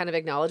to kind of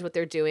acknowledge what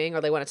they're doing,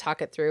 or they want to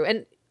talk it through.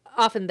 And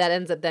often that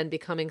ends up then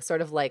becoming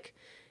sort of like,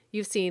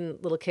 you've seen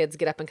little kids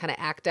get up and kind of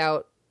act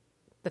out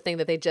the thing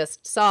that they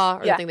just saw,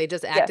 or the thing they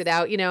just acted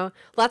out,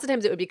 Lots of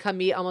times it would become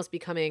me almost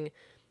becoming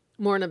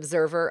more an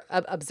observer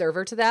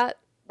to that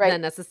than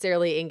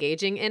necessarily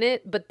engaging in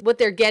it. But what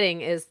they're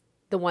getting is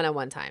the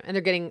one-on-one time, and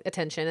they're getting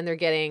attention, and they're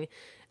getting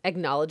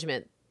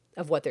acknowledgement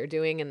of what they're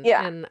doing. And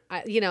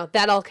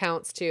that all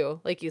counts too.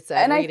 Like you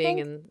said, and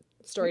reading and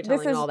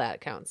storytelling and all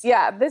that counts.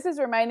 Yeah. This is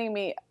reminding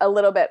me a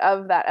little bit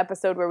of that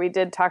episode where we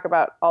did talk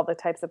about all the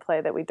types of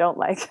play that we don't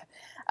like.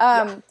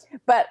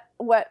 But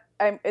what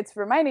it's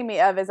reminding me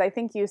of is, I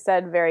think you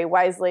said very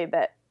wisely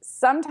that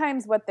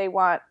sometimes what they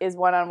want is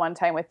one-on-one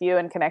time with you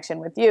and connection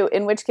with you,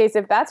 in which case,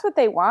 if that's what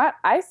they want,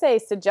 I say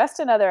suggest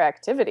another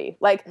activity.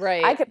 Like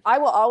I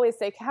will always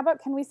say, how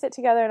about, can we sit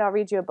together and I'll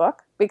read you a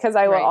book? Because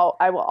I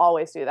will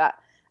always do that.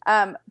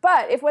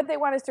 But if what they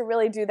want is to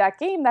really do that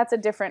game, that's a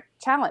different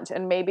challenge,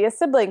 and maybe a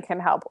sibling can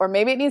help, or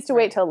maybe it needs to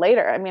wait till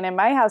later. I mean, in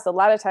my house, a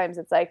lot of times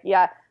it's like,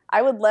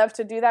 I would love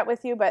to do that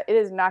with you, but it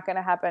is not going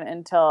to happen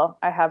until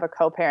I have a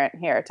co-parent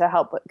here to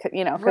help, because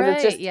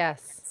it's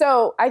just,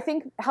 So I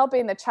think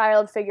helping the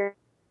child figure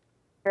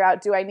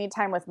out, do I need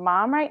time with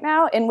mom right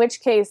now? In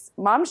which case,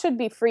 mom should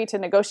be free to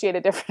negotiate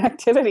a different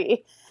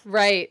activity.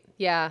 Right.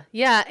 Yeah.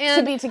 Yeah.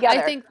 And to be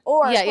together. I think,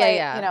 or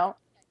play,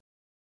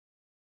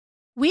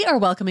 We are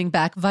welcoming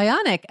back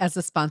Vionic as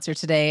a sponsor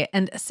today.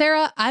 And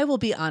Sarah, I will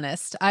be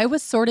honest, I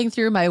was sorting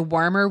through my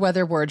warmer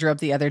weather wardrobe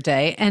the other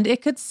day, and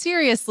it could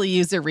seriously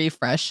use a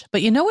refresh.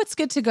 But you know what's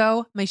good to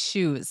go? My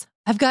shoes.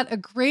 I've got a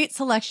great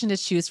selection to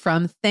choose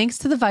from thanks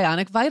to the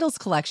Vionic Vitals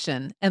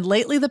collection. And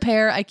lately, the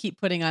pair I keep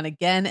putting on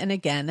again and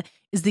again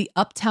is the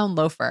Uptown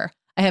Loafer.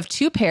 I have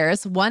 2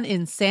 pairs, one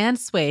in sand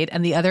suede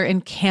and the other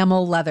in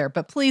camel leather.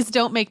 But please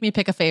don't make me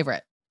pick a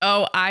favorite.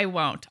 Oh, I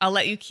won't. I'll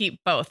let you keep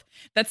both.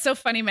 That's so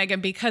funny,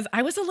 Megan, because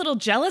I was a little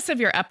jealous of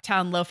your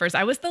Uptown loafers.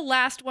 I was the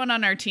last one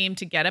on our team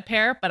to get a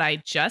pair, but I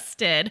just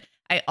did.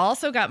 I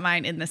also got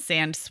mine in the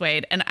sand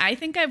suede, and I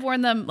think I've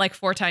worn them like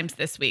 4 times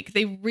this week.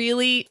 They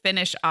really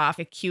finish off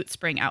a cute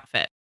spring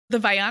outfit. The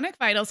Vionic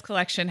Vitals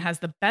collection has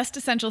the best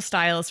essential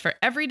styles for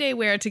everyday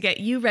wear to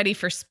get you ready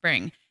for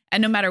spring.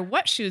 And no matter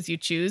what shoes you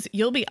choose,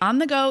 you'll be on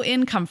the go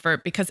in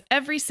comfort, because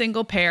every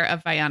single pair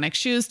of Vionic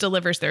shoes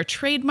delivers their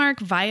trademark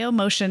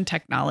VioMotion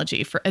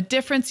technology for a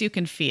difference you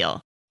can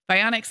feel.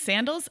 Vionic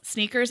sandals,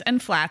 sneakers,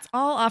 and flats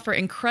all offer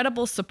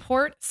incredible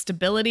support,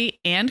 stability,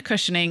 and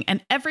cushioning,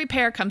 and every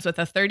pair comes with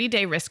a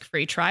 30-day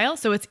risk-free trial,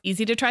 so it's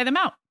easy to try them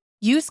out.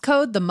 Use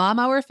code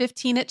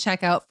TheMomHour15 at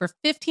checkout for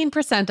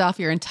 15% off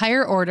your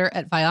entire order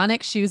at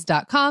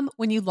VionicShoes.com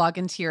when you log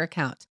into your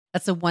account.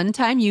 That's a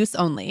one-time use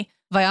only.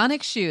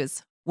 Vionic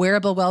Shoes.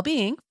 Wearable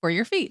well-being for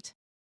your feet.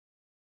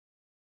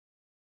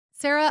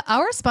 Sarah,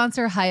 our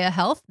sponsor, Hiya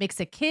Health, makes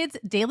a kids'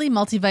 daily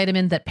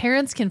multivitamin that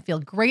parents can feel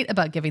great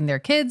about giving their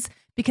kids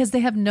because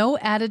they have no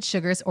added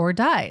sugars or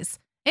dyes.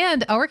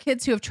 And our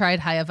kids who have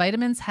tried Hiya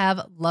vitamins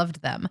have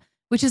loved them,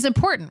 which is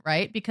important,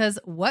 right? Because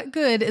what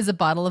good is a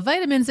bottle of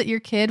vitamins that your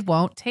kid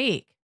won't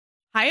take?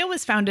 Hiya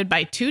was founded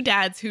by 2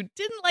 dads who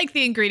didn't like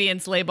the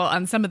ingredients label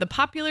on some of the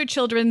popular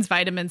children's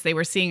vitamins they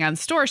were seeing on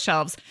store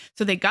shelves,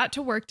 so they got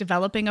to work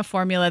developing a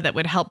formula that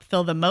would help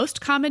fill the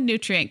most common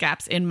nutrient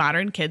gaps in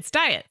modern kids'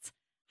 diets.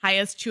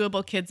 Hiya's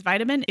Chewable Kids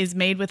Vitamin is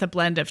made with a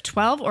blend of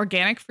 12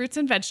 organic fruits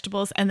and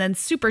vegetables and then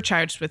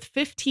supercharged with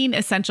 15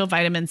 essential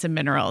vitamins and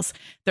minerals.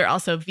 They're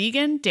also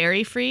vegan,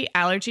 dairy-free,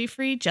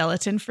 allergy-free,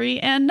 gelatin-free,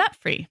 and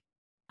nut-free.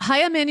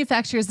 Hiya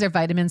manufactures their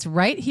vitamins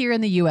right here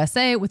in the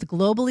USA with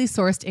globally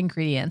sourced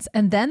ingredients,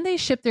 and then they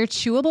ship their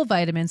chewable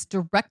vitamins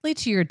directly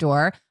to your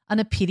door on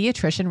a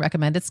pediatrician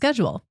recommended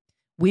schedule.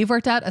 We've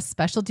worked out a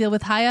special deal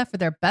with Hiya for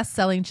their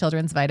best-selling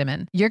children's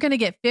vitamin. You're going to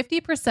get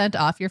 50%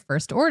 off your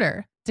first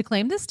order. To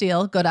claim this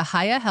deal, go to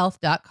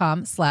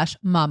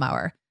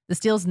hiyahealth.com/momhour. This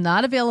deal's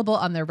not available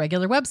on their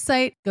regular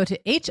website. Go to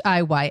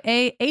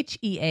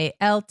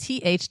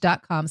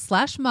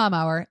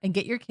hiyahealth.com/momhour and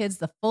get your kids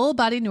the full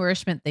body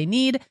nourishment they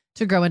need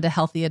to grow into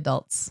healthy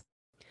adults.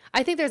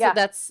 I think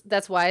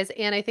that's wise.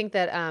 And I think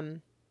that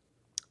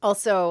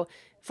also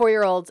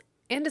 4-year-olds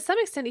and to some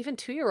extent even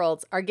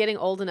 2-year-olds are getting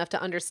old enough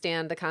to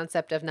understand the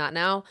concept of not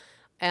now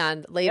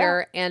and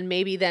later. Yeah. And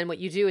maybe then what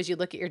you do is you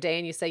look at your day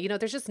and you say, you know,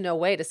 there's just no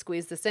way to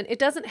squeeze this in. It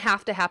doesn't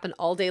have to happen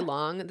all day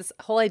long. This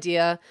whole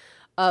idea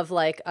of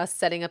like us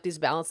setting up these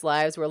balanced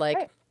lives where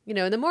like, you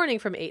know, in the morning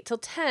from 8 till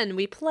 10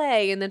 we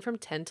play, and then from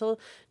 10 till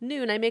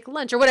noon I make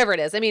lunch or whatever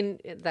it is. I mean,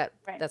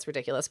 that's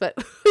ridiculous, but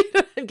you know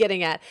what I'm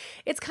getting at.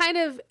 It's kind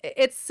of,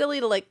 it's silly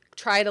to like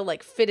try to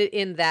like fit it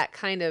in that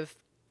kind of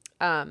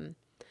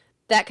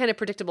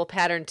predictable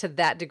pattern to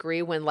that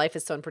degree when life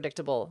is so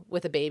unpredictable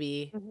with a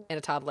baby and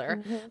a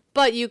toddler.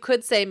 But you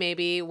could say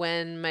maybe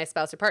when my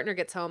spouse or partner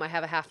gets home, I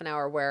have a half an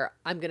hour where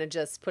I'm going to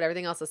just put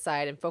everything else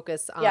aside and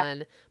focus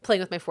on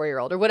playing with my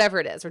 4-year-old or whatever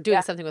it is, or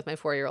doing something with my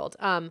 4-year-old.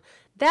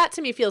 That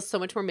to me feels so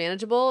much more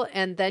manageable.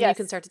 And then you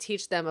can start to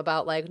teach them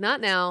about like, not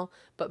now,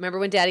 but remember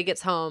when daddy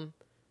gets home,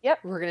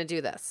 we're going to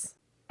do this.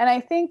 And I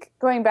think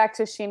going back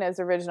to Sheena's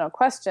original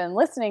question,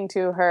 listening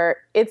to her,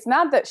 it's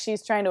not that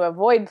she's trying to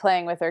avoid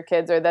playing with her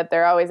kids or that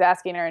they're always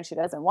asking her and she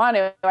doesn't want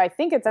to. I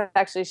think it's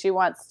actually she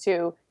wants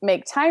to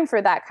make time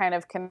for that kind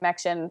of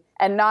connection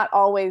and not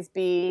always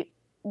be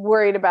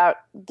worried about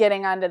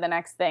getting on to the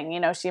next thing.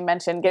 You know, she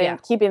mentioned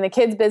keeping the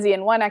kids busy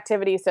in one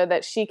activity so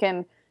that she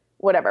can,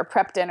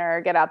 prep dinner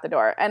or get out the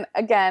door. And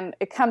again,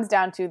 it comes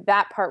down to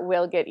that part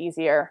will get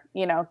easier,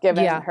 you know,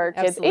 given her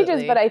kids'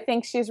 ages. But I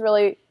think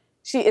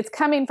it's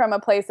coming from a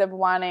place of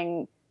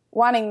wanting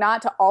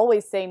not to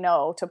always say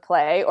no to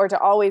play or to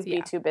always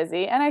be too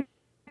busy. And I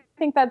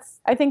think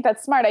that's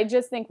smart. I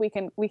just think we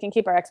can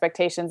keep our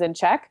expectations in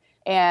check.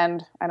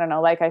 And I don't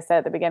know, like I said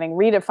at the beginning,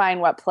 redefine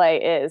what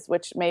play is,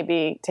 which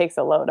maybe takes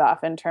a load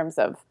off in terms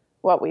of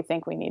what we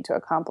think we need to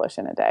accomplish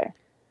in a day.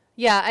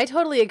 Yeah, I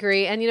totally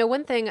agree. And, you know,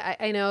 one thing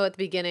I know at the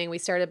beginning, we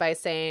started by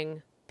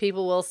saying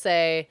people will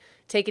say,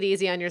 take it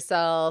easy on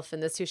yourself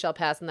and this too shall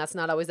pass. And that's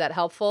not always that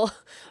helpful.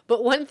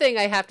 But one thing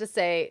I have to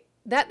say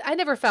that I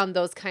never found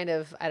those kind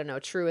of,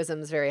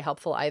 truisms very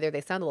helpful either. They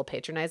sound a little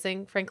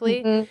patronizing,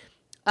 frankly,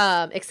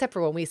 except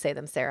for when we say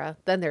them, Sarah,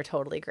 then they're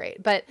totally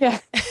great, but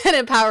and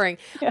empowering.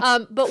 Yeah.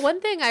 But one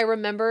thing I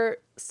remember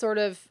it was sort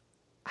of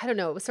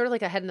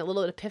like I had a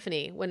little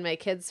epiphany when my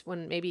kids,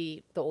 when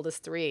maybe the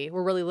oldest 3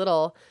 were really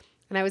little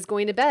and I was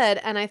going to bed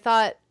and I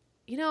thought,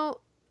 you know,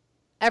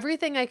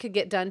 everything I could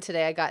get done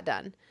today, I got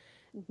done.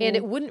 And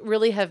it wouldn't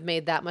really have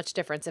made that much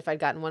difference if I'd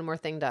gotten one more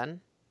thing done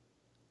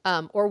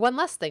or one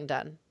less thing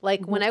done.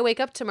 Like when I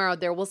wake up tomorrow,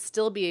 there will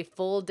still be a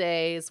full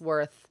day's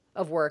worth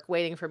of work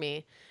waiting for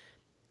me.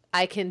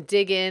 I can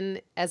dig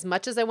in as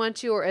much as I want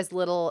to or as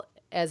little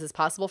as is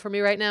possible for me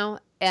right now.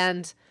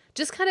 And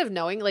just kind of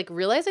knowing, like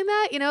realizing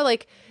that, you know,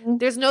 like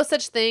there's no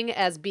such thing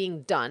as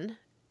being done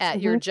at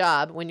your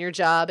job when your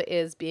job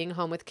is being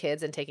home with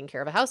kids and taking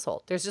care of a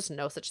household. There's just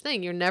no such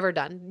thing. You're never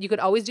done. You could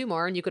always do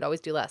more and you could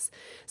always do less.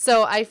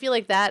 So I feel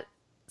like that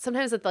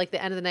sometimes at like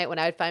the end of the night when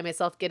I would find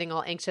myself getting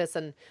all anxious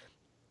and,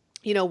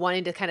 you know,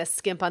 wanting to kind of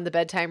skimp on the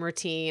bedtime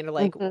routine or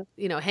like,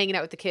 you know, hanging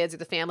out with the kids or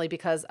the family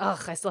because,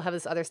 I still have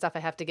this other stuff I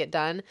have to get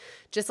done.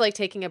 Just like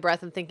taking a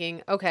breath and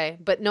thinking, okay,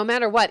 but no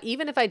matter what,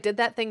 even if I did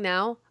that thing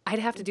now, I'd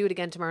have to do it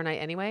again tomorrow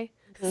night anyway.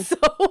 So,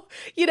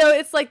 you know,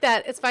 it's like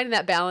that. It's finding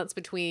that balance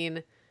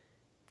between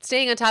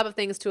staying on top of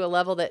things to a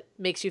level that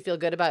makes you feel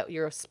good about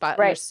your spot,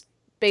 your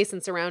space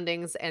and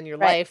surroundings and your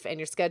life and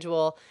your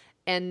schedule,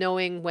 and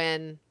knowing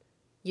when,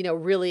 you know,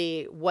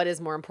 really what is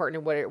more important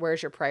and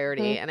where's your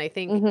priority. And I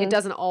think the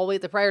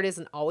priority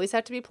doesn't always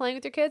have to be playing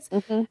with your kids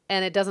and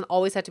it doesn't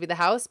always have to be the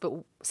house, but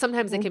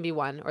sometimes it can be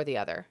one or the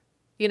other,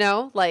 you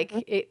know, like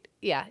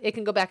it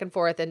can go back and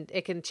forth and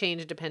it can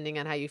change depending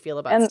on how you feel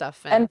about stuff.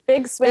 And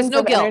big swings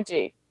of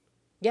energy.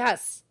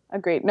 Yes.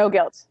 Agreed. No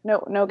guilt.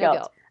 No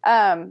guilt.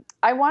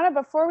 I want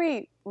to, before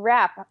we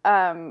wrap,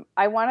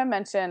 I want to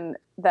mention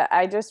that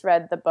I just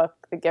read the book,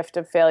 The Gift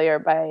of Failure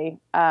by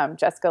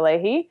Jessica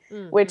Lahey,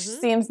 which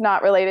seems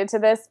not related to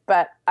this,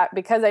 but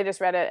because I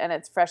just read it and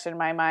it's fresh in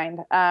my mind.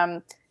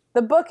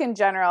 The book in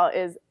general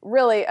is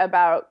really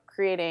about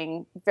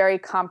creating very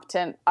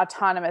competent,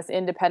 autonomous,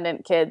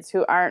 independent kids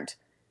who aren't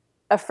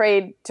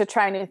afraid to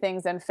try new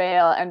things and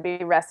fail and be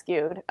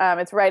rescued.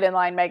 It's right in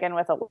line, Megan,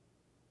 with a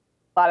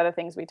lot of the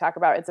things we talk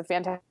about. It's a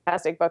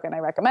fantastic book and I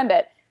recommend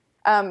it.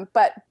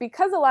 But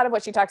because a lot of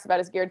what she talks about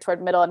is geared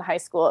toward middle and high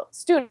school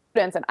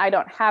students, and I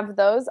don't have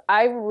those,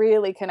 I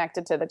really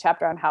connected to the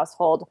chapter on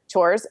household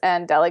chores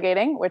and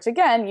delegating, which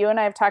again, you and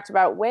I have talked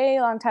about way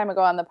long time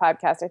ago on the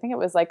podcast. I think it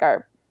was like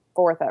our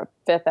 4th or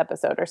 5th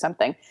episode or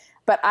something.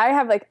 But I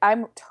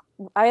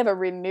have a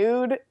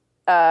renewed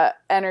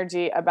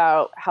energy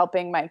about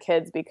helping my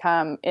kids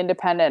become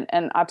independent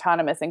and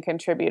autonomous and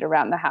contribute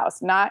around the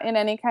house, not in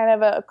any kind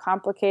of a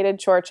complicated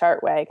chore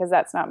chart way, because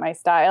that's not my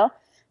style,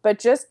 but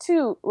just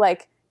to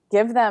like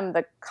give them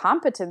the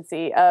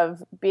competency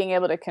of being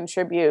able to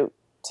contribute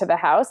to the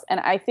house. And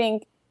I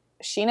think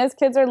Sheena's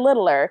kids are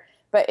littler,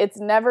 but it's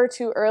never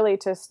too early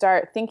to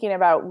start thinking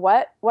about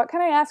what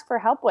can I ask for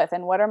help with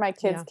and what are my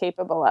kids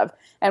capable of.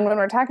 And when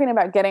we're talking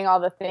about getting all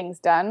the things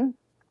done,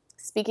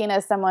 speaking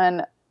as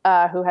someone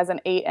who has an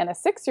 8 and a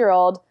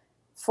 6-year-old,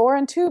 4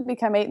 and 2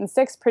 become 8 and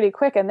 6 pretty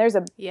quick. And there's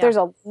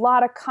a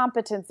lot of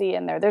competency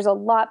in there. There's a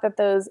lot that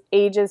those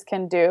ages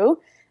can do.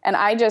 And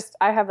I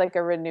have like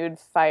a renewed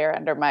fire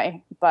under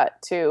my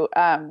butt to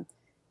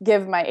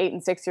give my 8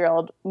 and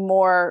 6-year-old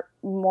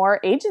more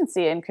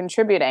agency in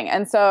contributing.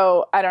 And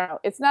so I don't know,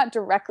 it's not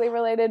directly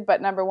related,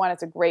 but number one,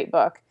 it's a great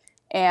book.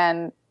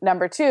 And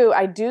number two,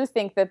 I do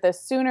think that the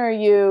sooner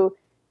you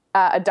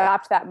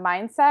adopt that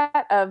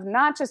mindset of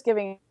not just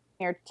giving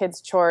your kids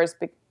chores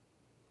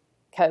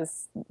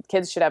because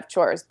kids should have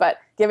chores, but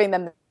giving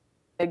them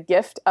the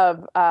gift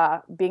of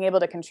being able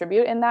to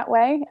contribute in that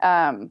way,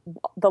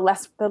 the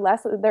less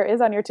there is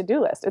on your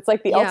to-do list. It's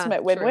like the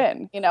ultimate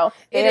win-win. You know,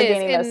 they are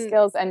gaining those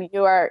skills, and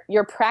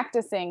you're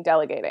practicing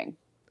delegating.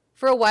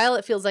 For a while,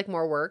 it feels like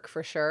more work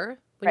for sure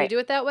when you do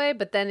it that way,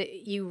 but then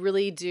you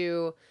really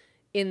do,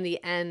 in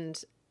the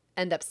end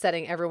up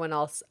setting everyone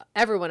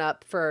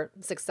up for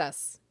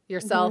success.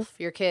 Yourself,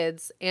 your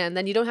kids, and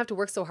then you don't have to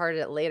work so hard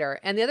at it later.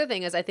 And the other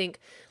thing is, I think,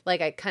 like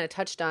I kind of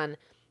touched on,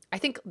 I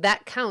think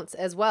that can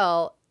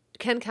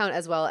count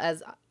as well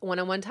as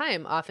one-on-one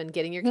time, often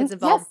getting your kids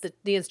involved,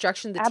 the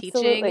instruction, the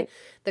teaching,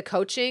 the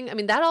coaching. I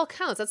mean, that all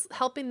counts. That's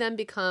helping them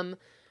become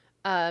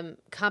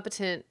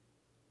competent,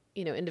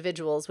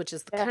 individuals, which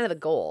is kind of the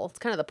goal. It's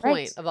kind of the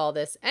point of all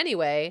this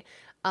anyway.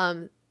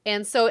 And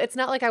so it's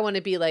not like I want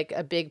to be like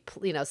a big,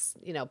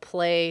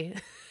 play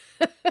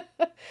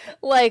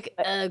like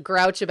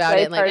grouch about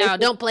it and like, no,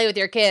 don't play with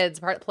your kids,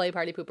 play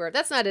party pooper.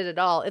 That's not it at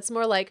all. It's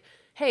more like,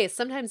 hey,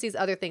 sometimes these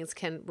other things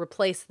can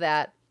replace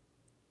that,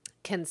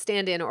 can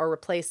stand in or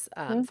replace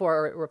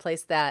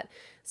that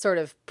sort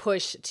of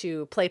push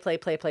to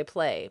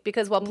play.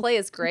 Because while play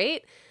is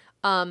great,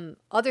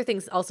 other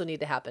things also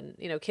need to happen.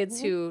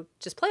 Kids who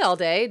just play all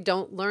day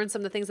don't learn some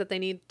of the things that they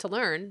need to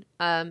learn.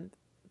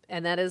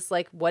 And that is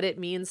like what it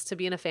means to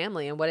be in a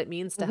family and what it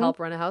means to help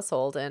run a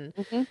household and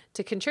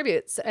to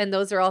contribute. And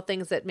those are all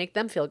things that make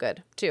them feel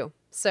good too.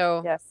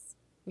 So yes.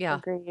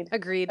 Yeah.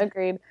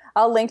 Agreed.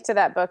 I'll link to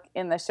that book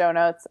in the show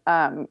notes.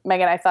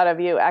 Megan, I thought of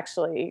you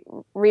actually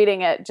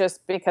reading it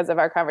just because of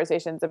our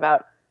conversations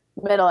about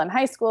middle and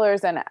high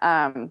schoolers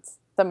and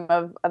some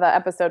of the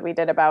episode we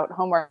did about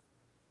homework,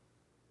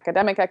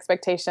 academic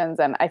expectations.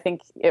 And I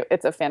think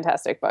it's a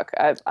fantastic book.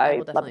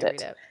 I loved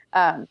it.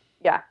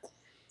 Yeah.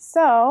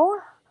 So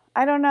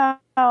I don't know.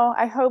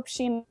 I hope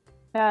Sheena,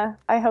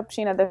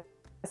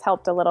 this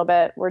helped a little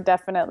bit. We're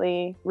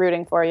definitely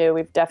rooting for you.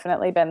 We've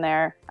definitely been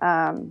there.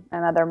 And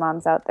other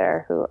moms out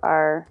there who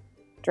are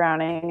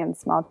drowning in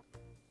small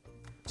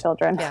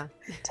children. Yeah.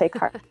 Take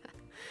heart.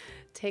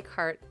 Take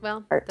heart.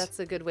 Well, that's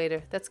a good way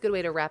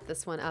to wrap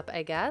this one up,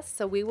 I guess.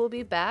 So we will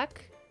be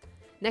back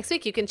next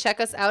week. You can check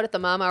us out at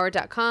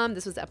themomhour.com.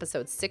 This was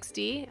episode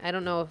 60. I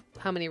don't know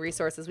how many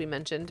resources we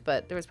mentioned,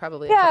 but there was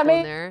probably a couple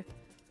in there.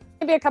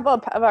 Maybe a couple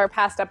of our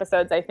past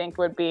episodes, I think,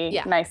 would be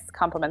nice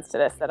compliments to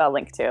this that I'll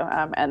link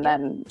to, and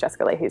then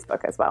Jessica Leahy's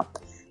book as well.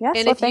 Yes,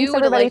 and if you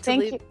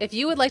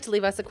would like to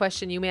leave us a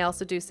question, you may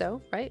also do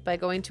so, right, by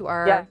going to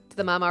our to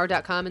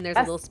themomhour.com, and there's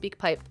a little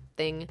SpeakPipe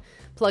thing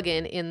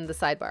plug-in in the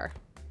sidebar.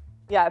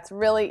 Yeah, it's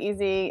really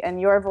easy,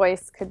 and your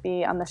voice could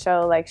be on the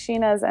show like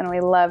Sheena's, and we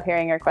love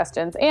hearing your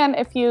questions. And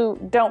if you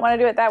don't want to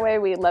do it that way,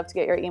 we'd love to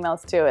get your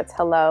emails too. It's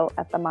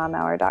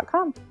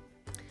hello@themomhour.com.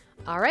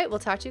 All right, we'll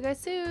talk to you guys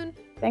soon.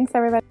 Thanks,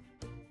 everybody.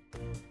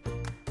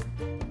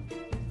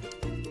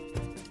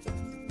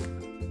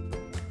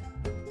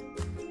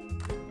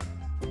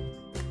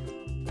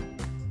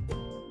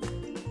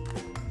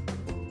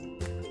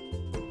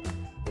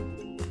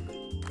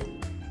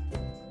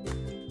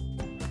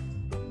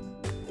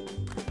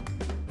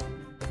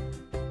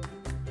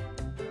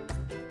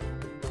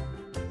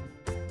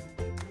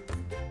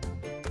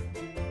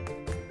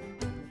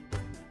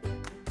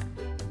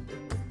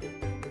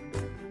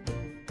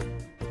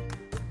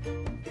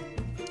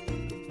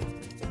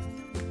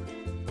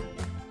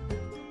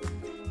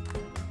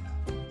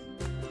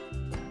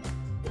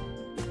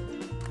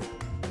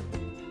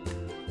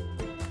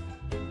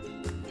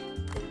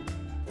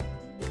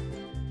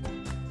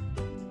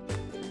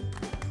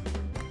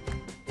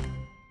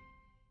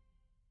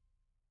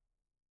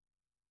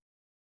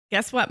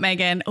 Guess what,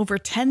 Megan? Over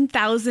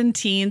 10,000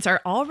 teens are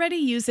already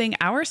using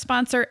our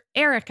sponsor,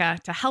 Erica,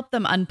 to help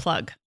them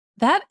unplug.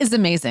 That is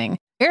amazing.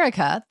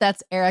 Erica,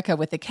 that's Erica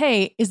with a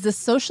K, is the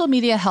social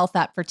media health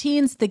app for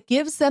teens that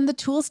gives them the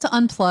tools to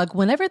unplug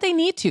whenever they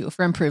need to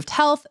for improved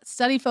health,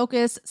 study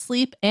focus,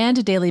 sleep,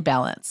 and daily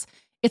balance.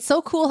 It's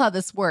so cool how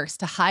this works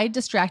to hide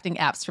distracting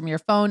apps from your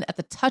phone at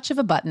the touch of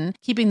a button,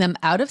 keeping them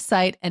out of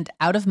sight and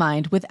out of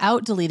mind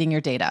without deleting your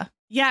data.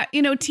 Yeah,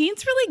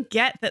 teens really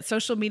get that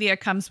social media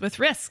comes with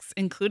risks,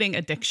 including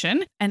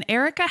addiction, and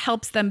Erica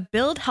helps them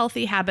build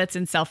healthy habits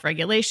and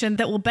self-regulation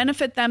that will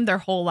benefit them their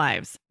whole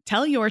lives.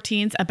 Tell your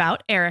teens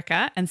about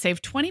Erica and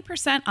save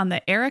 20% on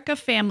the Erica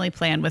family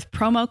plan with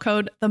promo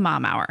code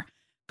TheMomHour.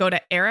 Go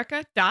to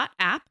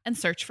erica.app and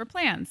search for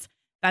plans.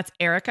 That's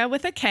Erica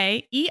with a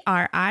K,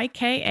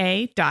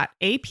 ERIKA.app,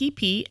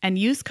 and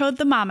use code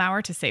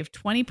TheMomHour to save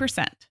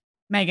 20%.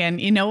 Megan,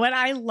 you know what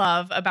I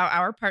love about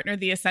our partner,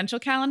 The Essential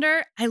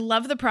Calendar? I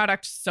love the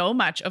product so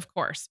much, of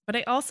course, but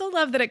I also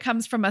love that it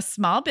comes from a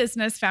small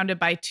business founded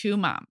by two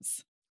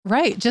moms.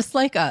 Right, just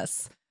like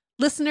us.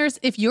 Listeners,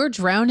 if you're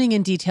drowning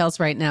in details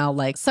right now,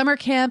 like summer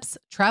camps,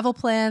 travel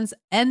plans,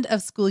 end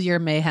of school year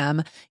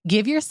mayhem,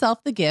 give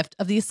yourself the gift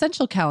of The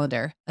Essential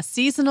Calendar, a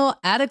seasonal,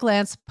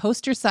 at-a-glance,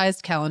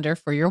 poster-sized calendar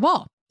for your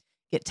wall.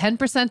 Get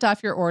 10%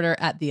 off your order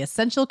at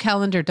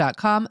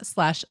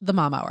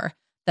theessentialcalendar.com/themomhour.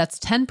 That's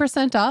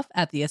 10% off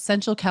at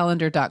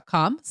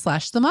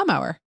theessentialcalendar.com/themomhour.